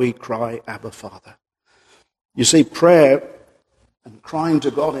 whereby we cry, Abba, Father. You see, prayer and crying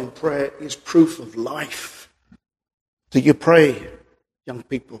to God in prayer is proof of life. Do you pray, young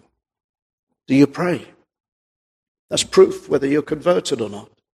people? Do you pray? That's proof whether you're converted or not,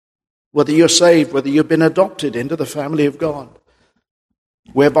 whether you're saved, whether you've been adopted into the family of God,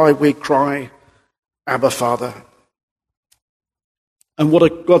 whereby we cry, Abba, Father. And what are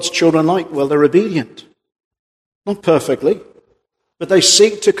God's children like? Well, they're obedient. Not perfectly, but they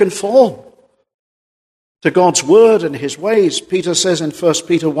seek to conform to God's word and his ways. Peter says in 1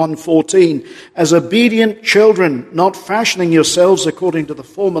 Peter 1:14, as obedient children, not fashioning yourselves according to the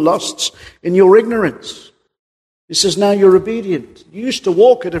former lusts in your ignorance. He says now you're obedient. You used to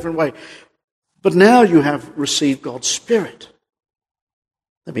walk a different way, but now you have received God's Spirit.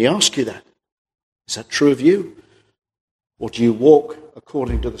 Let me ask you that. Is that true of you? Or do you walk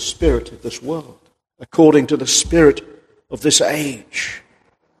according to the spirit of this world? According to the spirit of this age?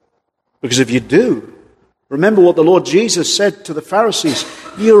 Because if you do, remember what the Lord Jesus said to the Pharisees,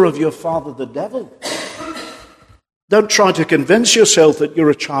 you're of your father the devil. Don't try to convince yourself that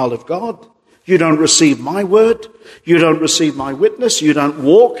you're a child of God. You don't receive my word. You don't receive my witness. You don't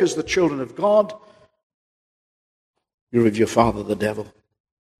walk as the children of God. You're of your father the devil.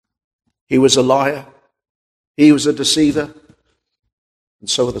 He was a liar. He was a deceiver. And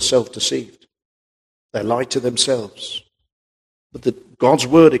so are the self-deceived. They lie to themselves. But God's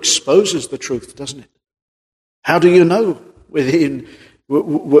word exposes the truth, doesn't it? How do you know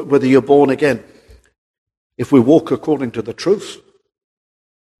whether you're born again? If we walk according to the truth.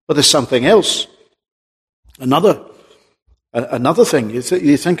 But there's something else. Another thing.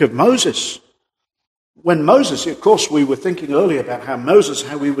 You think of Moses. When Moses, of course, we were thinking earlier about how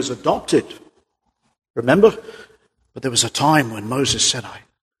he was adopted. Remember? But there was a time when Moses said,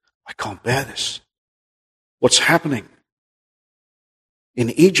 I can't bear this. What's happening? in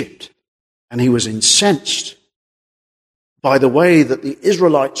Egypt, and he was incensed by the way that the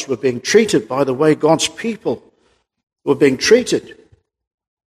Israelites were being treated, by the way God's people were being treated.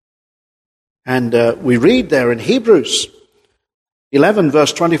 And we read there in Hebrews 11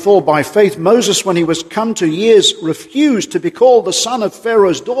 verse 24, by faith Moses, when he was come to years, refused to be called the son of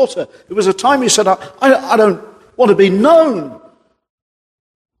Pharaoh's daughter. There was a time he said, I don't want to be known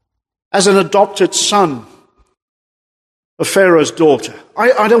as an adopted son of Pharaoh's daughter.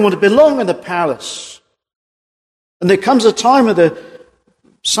 I don't want to belong in the palace. And there comes a time when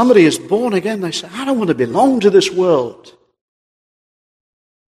somebody is born again, they say, I don't want to belong to this world.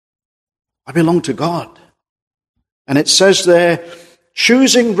 I belong to God. And it says there,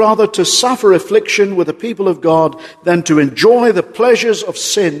 choosing rather to suffer affliction with the people of God than to enjoy the pleasures of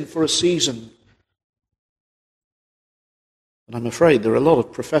sin for a season. And I'm afraid there are a lot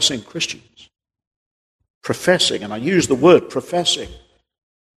of professing Christians. Professing, and I use the word professing,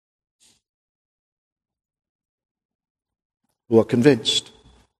 who are convinced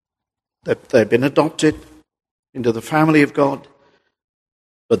that they've been adopted into the family of God,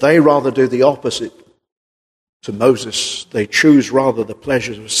 but they rather do the opposite to Moses. They choose rather the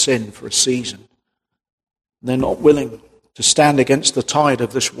pleasures of sin for a season. They're not willing to stand against the tide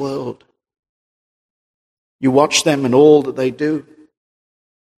of this world. You watch them and all that they do.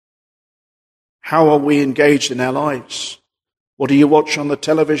 How are we engaged in our lives? What do you watch on the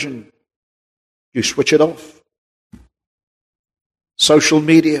television? You switch it off. Social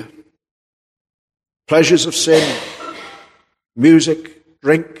media, pleasures of sin, music,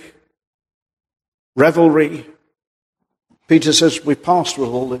 drink, revelry. Peter says we've passed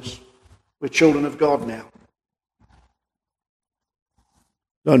through all this. We're children of God now.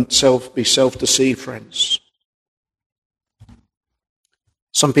 Don't be self-deceived, friends.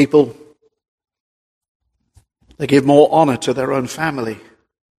 Some people, they give more honor to their own family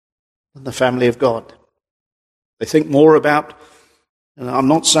than the family of God. They think more about, and I'm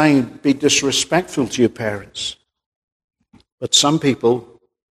not saying be disrespectful to your parents, but some people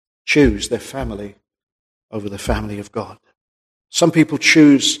choose their family over the family of God. Some people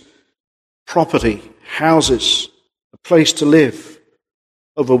choose property, houses, a place to live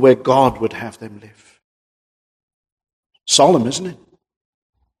over where God would have them live. Solemn, isn't it?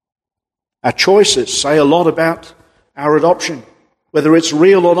 Our choices say a lot about our adoption, whether it's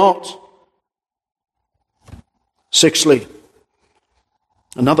real or not. Sixthly,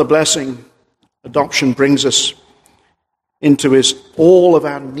 another blessing adoption brings us into is all of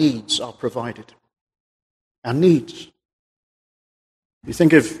our needs are provided. Our needs. You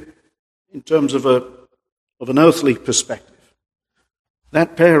think of, in terms of an earthly perspective,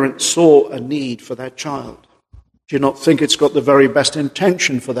 that parent saw a need for that child. Do you not think it's got the very best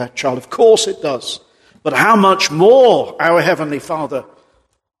intention for that child? Of course it does. But how much more our Heavenly Father?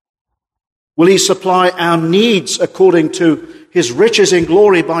 Will He supply our needs according to His riches in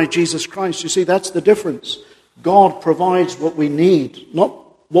glory by Jesus Christ? You see, that's the difference. God provides what we need, not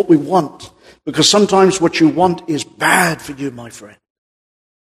what we want. Because sometimes what you want is bad for you, my friend.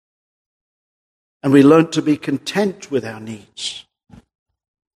 And we learn to be content with our needs.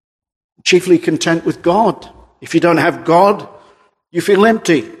 Chiefly content with God. If you don't have God, you feel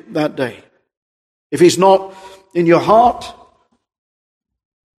empty that day. If He's not in your heart,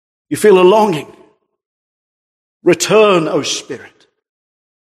 you feel a longing. Return, O Spirit.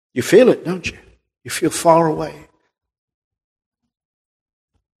 You feel it, don't you? You feel far away.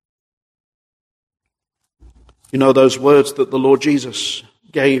 You know those words that the Lord Jesus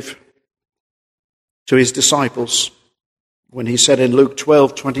gave to His disciples when He said in Luke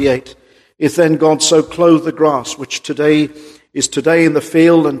 12:28, if then God so clothe the grass, which today is in the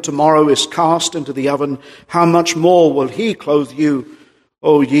field and tomorrow is cast into the oven, how much more will He clothe you,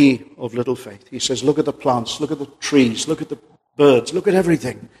 O ye of little faith? He says, look at the plants, look at the trees, look at the birds, look at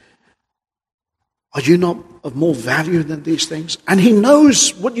everything. Are you not of more value than these things? And He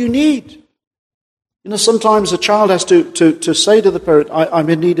knows what you need. You know, sometimes a child has to say to the parent, I'm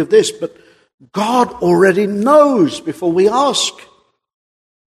in need of this, but God already knows before we ask.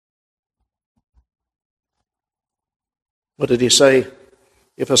 What did He say?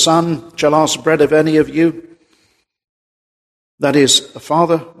 If a son shall ask bread of any of you, that is, a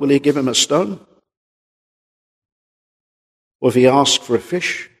father, will he give him a stone? Or if he asks for a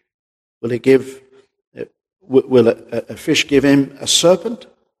fish, will a fish give him a serpent?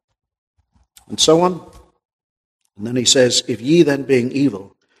 And so on. And then He says, if ye then being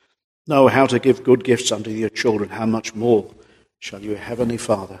evil know how to give good gifts unto your children, how much more shall your heavenly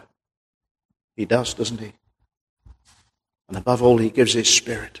Father? He does, doesn't He? And above all, He gives His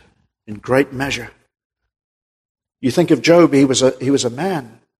Spirit in great measure. You think of Job, he was a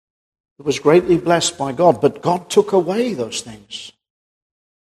man who was greatly blessed by God, but God took away those things.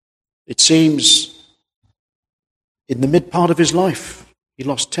 It seems in the mid part of his life, he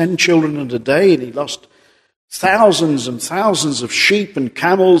lost 10 children in a day, and he lost thousands and thousands of sheep and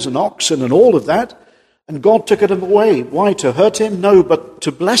camels and oxen and all of that, and God took it away. Why? To hurt him? No, but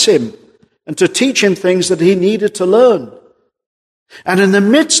to bless him and to teach him things that he needed to learn. And in the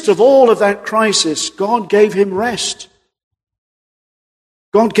midst of all of that crisis, God gave him rest.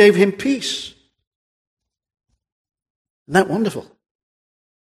 God gave him peace. Isn't that wonderful?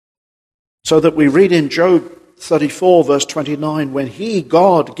 So that we read in Job 34, verse 29, when he,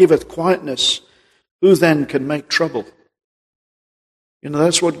 God, giveth quietness, who then can make trouble? You know,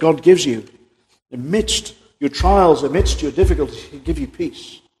 that's what God gives you. Amidst your trials, amidst your difficulties, he'll give you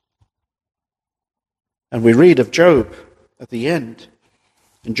peace. And we read of Job at the end,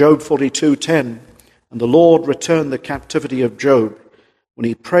 in Job 42:10, and the Lord returned the captivity of Job when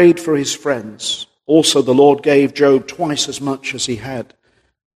he prayed for his friends. Also the Lord gave Job twice as much as he had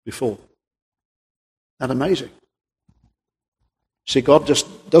before. Isn't that amazing? See, God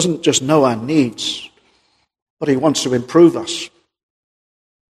doesn't just know our needs, but he wants to improve us.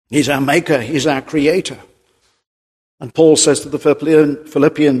 He's our maker, he's our creator. And Paul says to the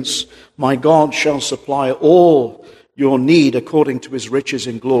Philippians, my God shall supply all your need according to his riches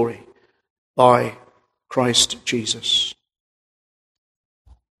in glory by Christ Jesus.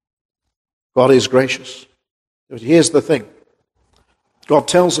 God is gracious. But here's the thing. God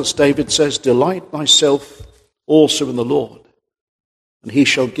tells us, David says, delight thyself also in the Lord, and he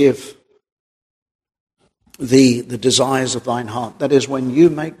shall give thee the desires of thine heart. That is, when you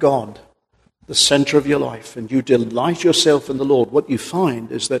make God the center of your life and you delight yourself in the Lord, what you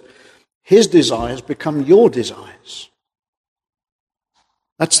find is that his desires become your desires.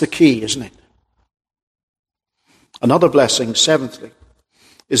 That's the key, isn't it? Another blessing, seventhly,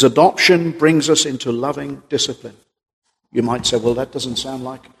 is adoption brings us into loving discipline. You might say, well, that doesn't sound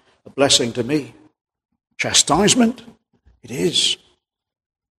like a blessing to me. Chastisement? It is.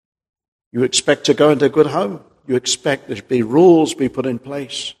 You expect to go into a good home. You expect there to be rules be put in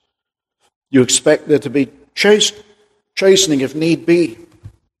place. You expect there to be chastening if need be.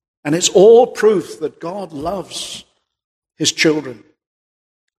 And it's all proof that God loves his children.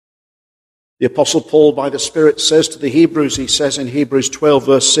 The Apostle Paul, by the Spirit, says to the Hebrews, he says in Hebrews 12,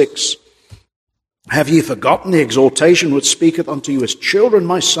 verse 6, have ye forgotten the exhortation which speaketh unto you as children,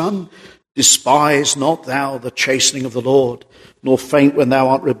 my son? Despise not thou the chastening of the Lord, nor faint when thou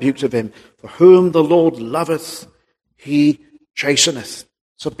art rebuked of him. For whom the Lord loveth, he chasteneth.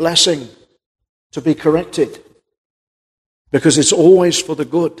 It's a blessing to be corrected, because it's always for the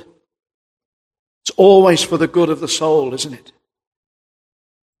good. It's always for the good of the soul, isn't it?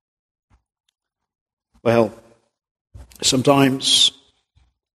 Well, sometimes,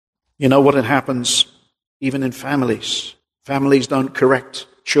 you know what happens even in families. Families don't correct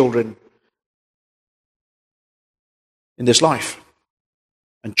children in this life.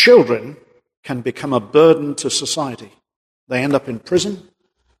 And children can become a burden to society. They end up in prison,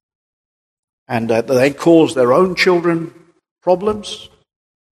 and they cause their own children problems.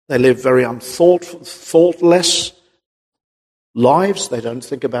 They live very thoughtless lives. They don't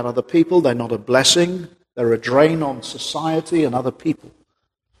think about other people. They're not a blessing. They're a drain on society and other people.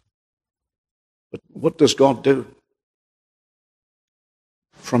 But what does God do?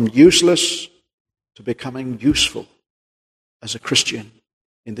 From useless to becoming useful as a Christian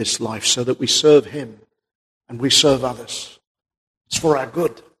in this life, so that we serve him and we serve others. It's for our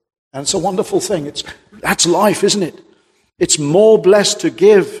good. And it's a wonderful thing. That's life, isn't it? It's more blessed to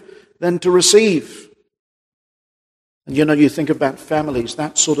give than to receive. And you know, you think about families,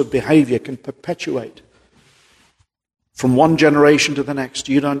 that sort of behavior can perpetuate from one generation to the next.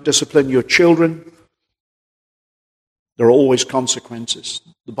 You don't discipline your children, there are always consequences.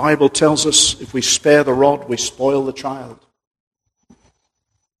 The Bible tells us if we spare the rod, we spoil the child.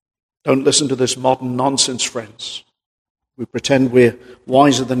 Don't listen to this modern nonsense, friends. We pretend we're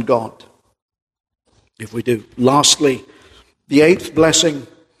wiser than God if we do. Lastly, the eighth blessing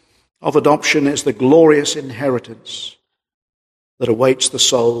of adoption is the glorious inheritance that awaits the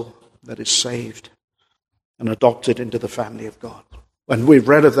soul that is saved and adopted into the family of God. And we've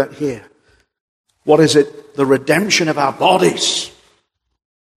read of that here. What is it? The redemption of our bodies.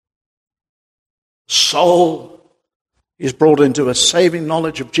 Soul is brought into a saving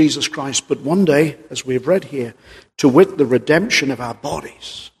knowledge of Jesus Christ, but one day, as we've read here, to wit the redemption of our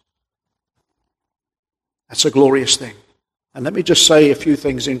bodies. That's a glorious thing. And let me just say a few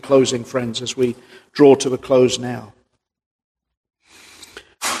things in closing, friends, as we draw to a close now.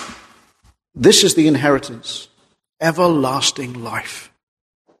 This is the inheritance. everlasting life.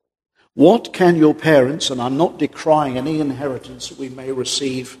 What can your parents, and I'm not decrying any inheritance that we may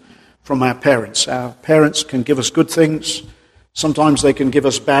receive from our parents. Our parents can give us good things. Sometimes they can give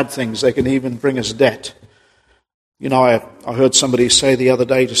us bad things. They can even bring us debt. You know, I heard somebody say the other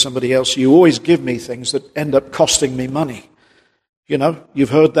day to somebody else, you always give me things that end up costing me money. You know, you've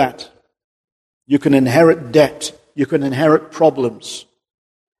heard that. You can inherit debt. You can inherit problems.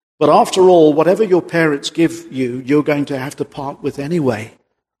 But after all, whatever your parents give you, you're going to have to part with anyway.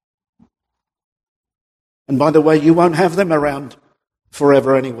 And by the way, you won't have them around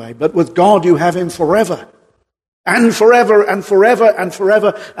forever anyway. But with God, you have Him forever. And forever and forever and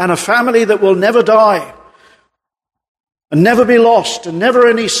forever. And a family that will never die. And never be lost. And never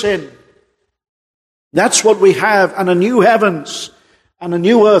any sin. That's what we have. And a new heavens and a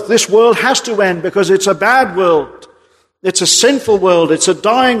new earth. This world has to end because it's a bad world. It's a sinful world. It's a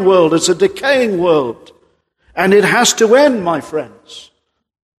dying world. It's a decaying world. And it has to end, my friends.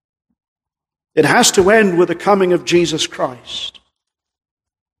 It has to end with the coming of Jesus Christ.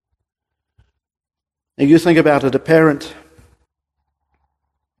 Now you think about it, a parent,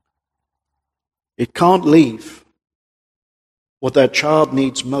 it can't leave what that child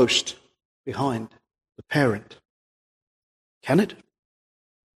needs most behind the parent. Can it?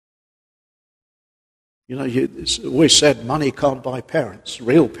 You know, it's always said money can't buy parents,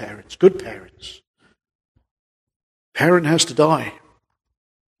 real parents, good parents. Parent has to die.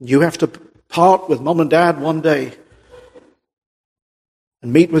 You have to part with mom and dad one day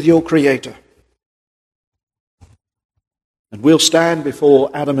and meet with your Creator. And we'll stand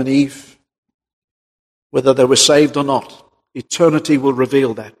before Adam and Eve, whether they were saved or not. Eternity will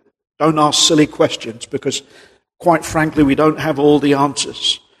reveal that. Don't ask silly questions because, quite frankly, we don't have all the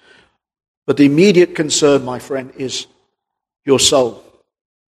answers. But the immediate concern, my friend, is your soul.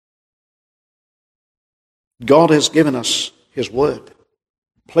 God has given us His Word,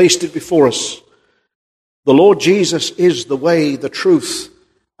 placed it before us. The Lord Jesus is the way, the truth,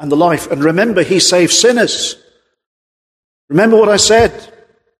 and the life. And remember, He saves sinners. Remember what I said.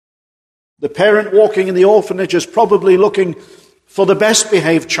 The parent walking in the orphanage is probably looking for the best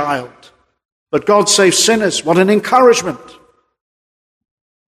behaved child. But God saves sinners. What an encouragement.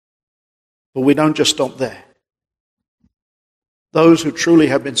 But we don't just stop there. Those who truly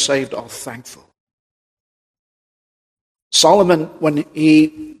have been saved are thankful. Solomon, when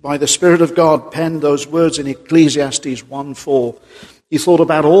he, by the Spirit of God, penned those words in Ecclesiastes 1:4, he thought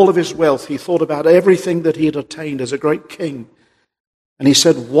about all of his wealth. He thought about everything that he had attained as a great king. And he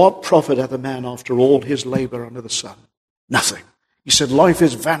said, what profit hath a man after all his labor under the sun? Nothing. He said, life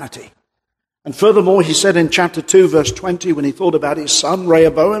is vanity. And furthermore, he said in chapter 2, verse 20, when he thought about his son,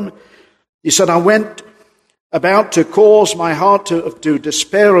 Rehoboam, he said, I went about to cause my heart to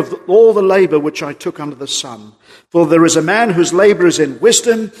despair of all the labor which I took under the sun. For there is a man whose labor is in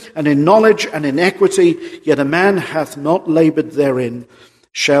wisdom and in knowledge and in equity, yet a man hath not labored therein.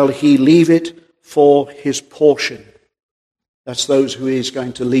 Shall he leave it for his portion? That's those who he is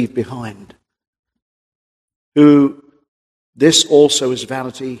going to leave behind. Who this also is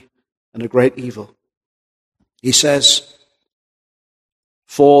vanity and a great evil. He says,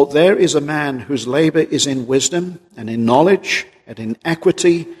 for there is a man whose labor is in wisdom and in knowledge and in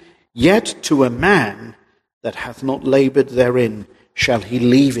equity, yet to a man that hath not labored therein shall he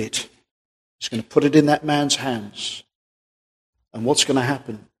leave it. He's going to put it in that man's hands. And what's going to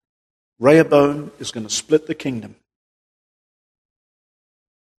happen? Rehoboam is going to split the kingdom.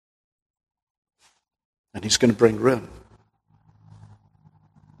 And he's going to bring ruin.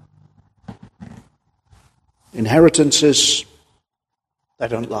 Inheritances, they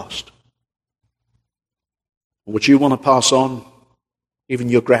don't last. What you want to pass on, even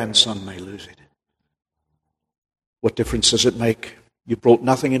your grandson may lose it. What difference does it make? You brought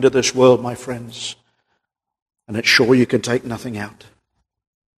nothing into this world, my friends, and it's sure you can take nothing out.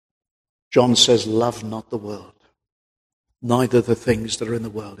 John says, love not the world, neither the things that are in the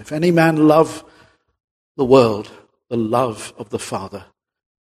world. If any man love the world, the love of the Father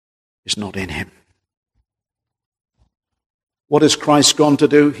is not in him. What has Christ gone to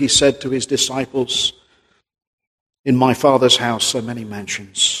do? He said to his disciples, in my Father's house are many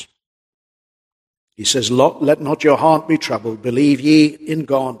mansions. He says, let not your heart be troubled. Believe ye in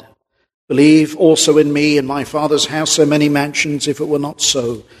God. Believe also in me. In my Father's house are many mansions. If it were not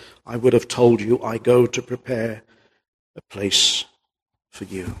so, I would have told you, I go to prepare a place for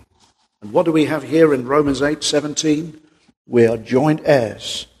you. And what do we have here in Romans 8:17? We are joint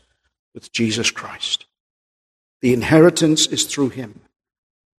heirs with Jesus Christ. The inheritance is through him.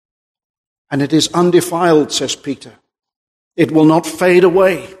 And it is undefiled, says Peter. It will not fade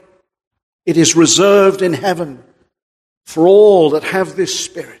away. It is reserved in heaven for all that have this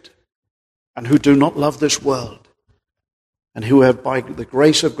Spirit and who do not love this world, and who have by the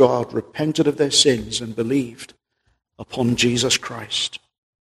grace of God repented of their sins and believed upon Jesus Christ.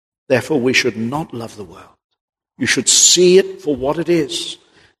 Therefore, we should not love the world. You should see it for what it is.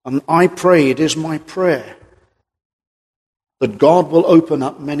 And I pray, it is my prayer, that God will open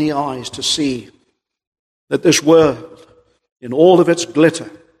up many eyes to see that this world, in all of its glitter,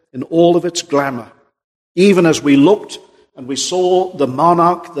 in all of its glamour, even as we looked and we saw the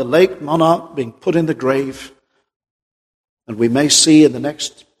monarch, the late monarch, being put in the grave, and we may see in the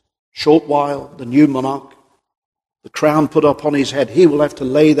next short while the new monarch, the crown put upon his head, he will have to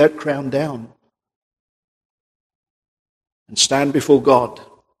lay that crown down and stand before God.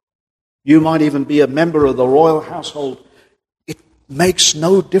 You might even be a member of the royal household. It makes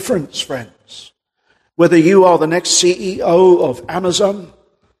no difference, friends. Whether you are the next CEO of Amazon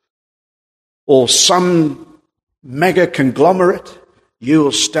or some mega conglomerate, you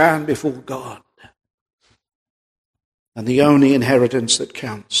will stand before God. And the only inheritance that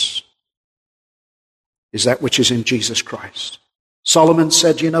counts is that which is in Jesus Christ. Solomon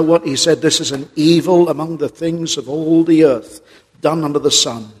said, you know what? He said, this is an evil among the things of all the earth, done under the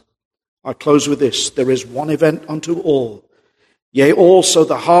sun. I close with this. There is one event unto all. Yea, also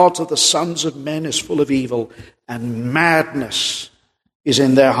the heart of the sons of men is full of evil, and madness is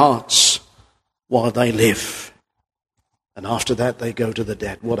in their hearts while they live. And after that they go to the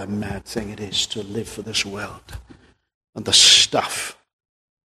dead. What a mad thing it is to live for this world and the stuff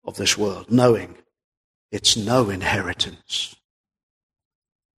of this world, knowing it's no inheritance.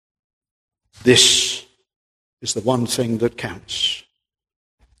 This is the one thing that counts.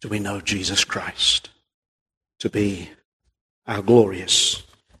 Do we know Jesus Christ to be our glorious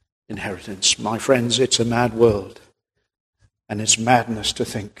inheritance? My friends, it's a mad world, and it's madness to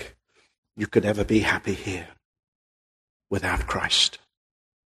think you could ever be happy here without Christ.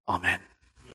 Amen.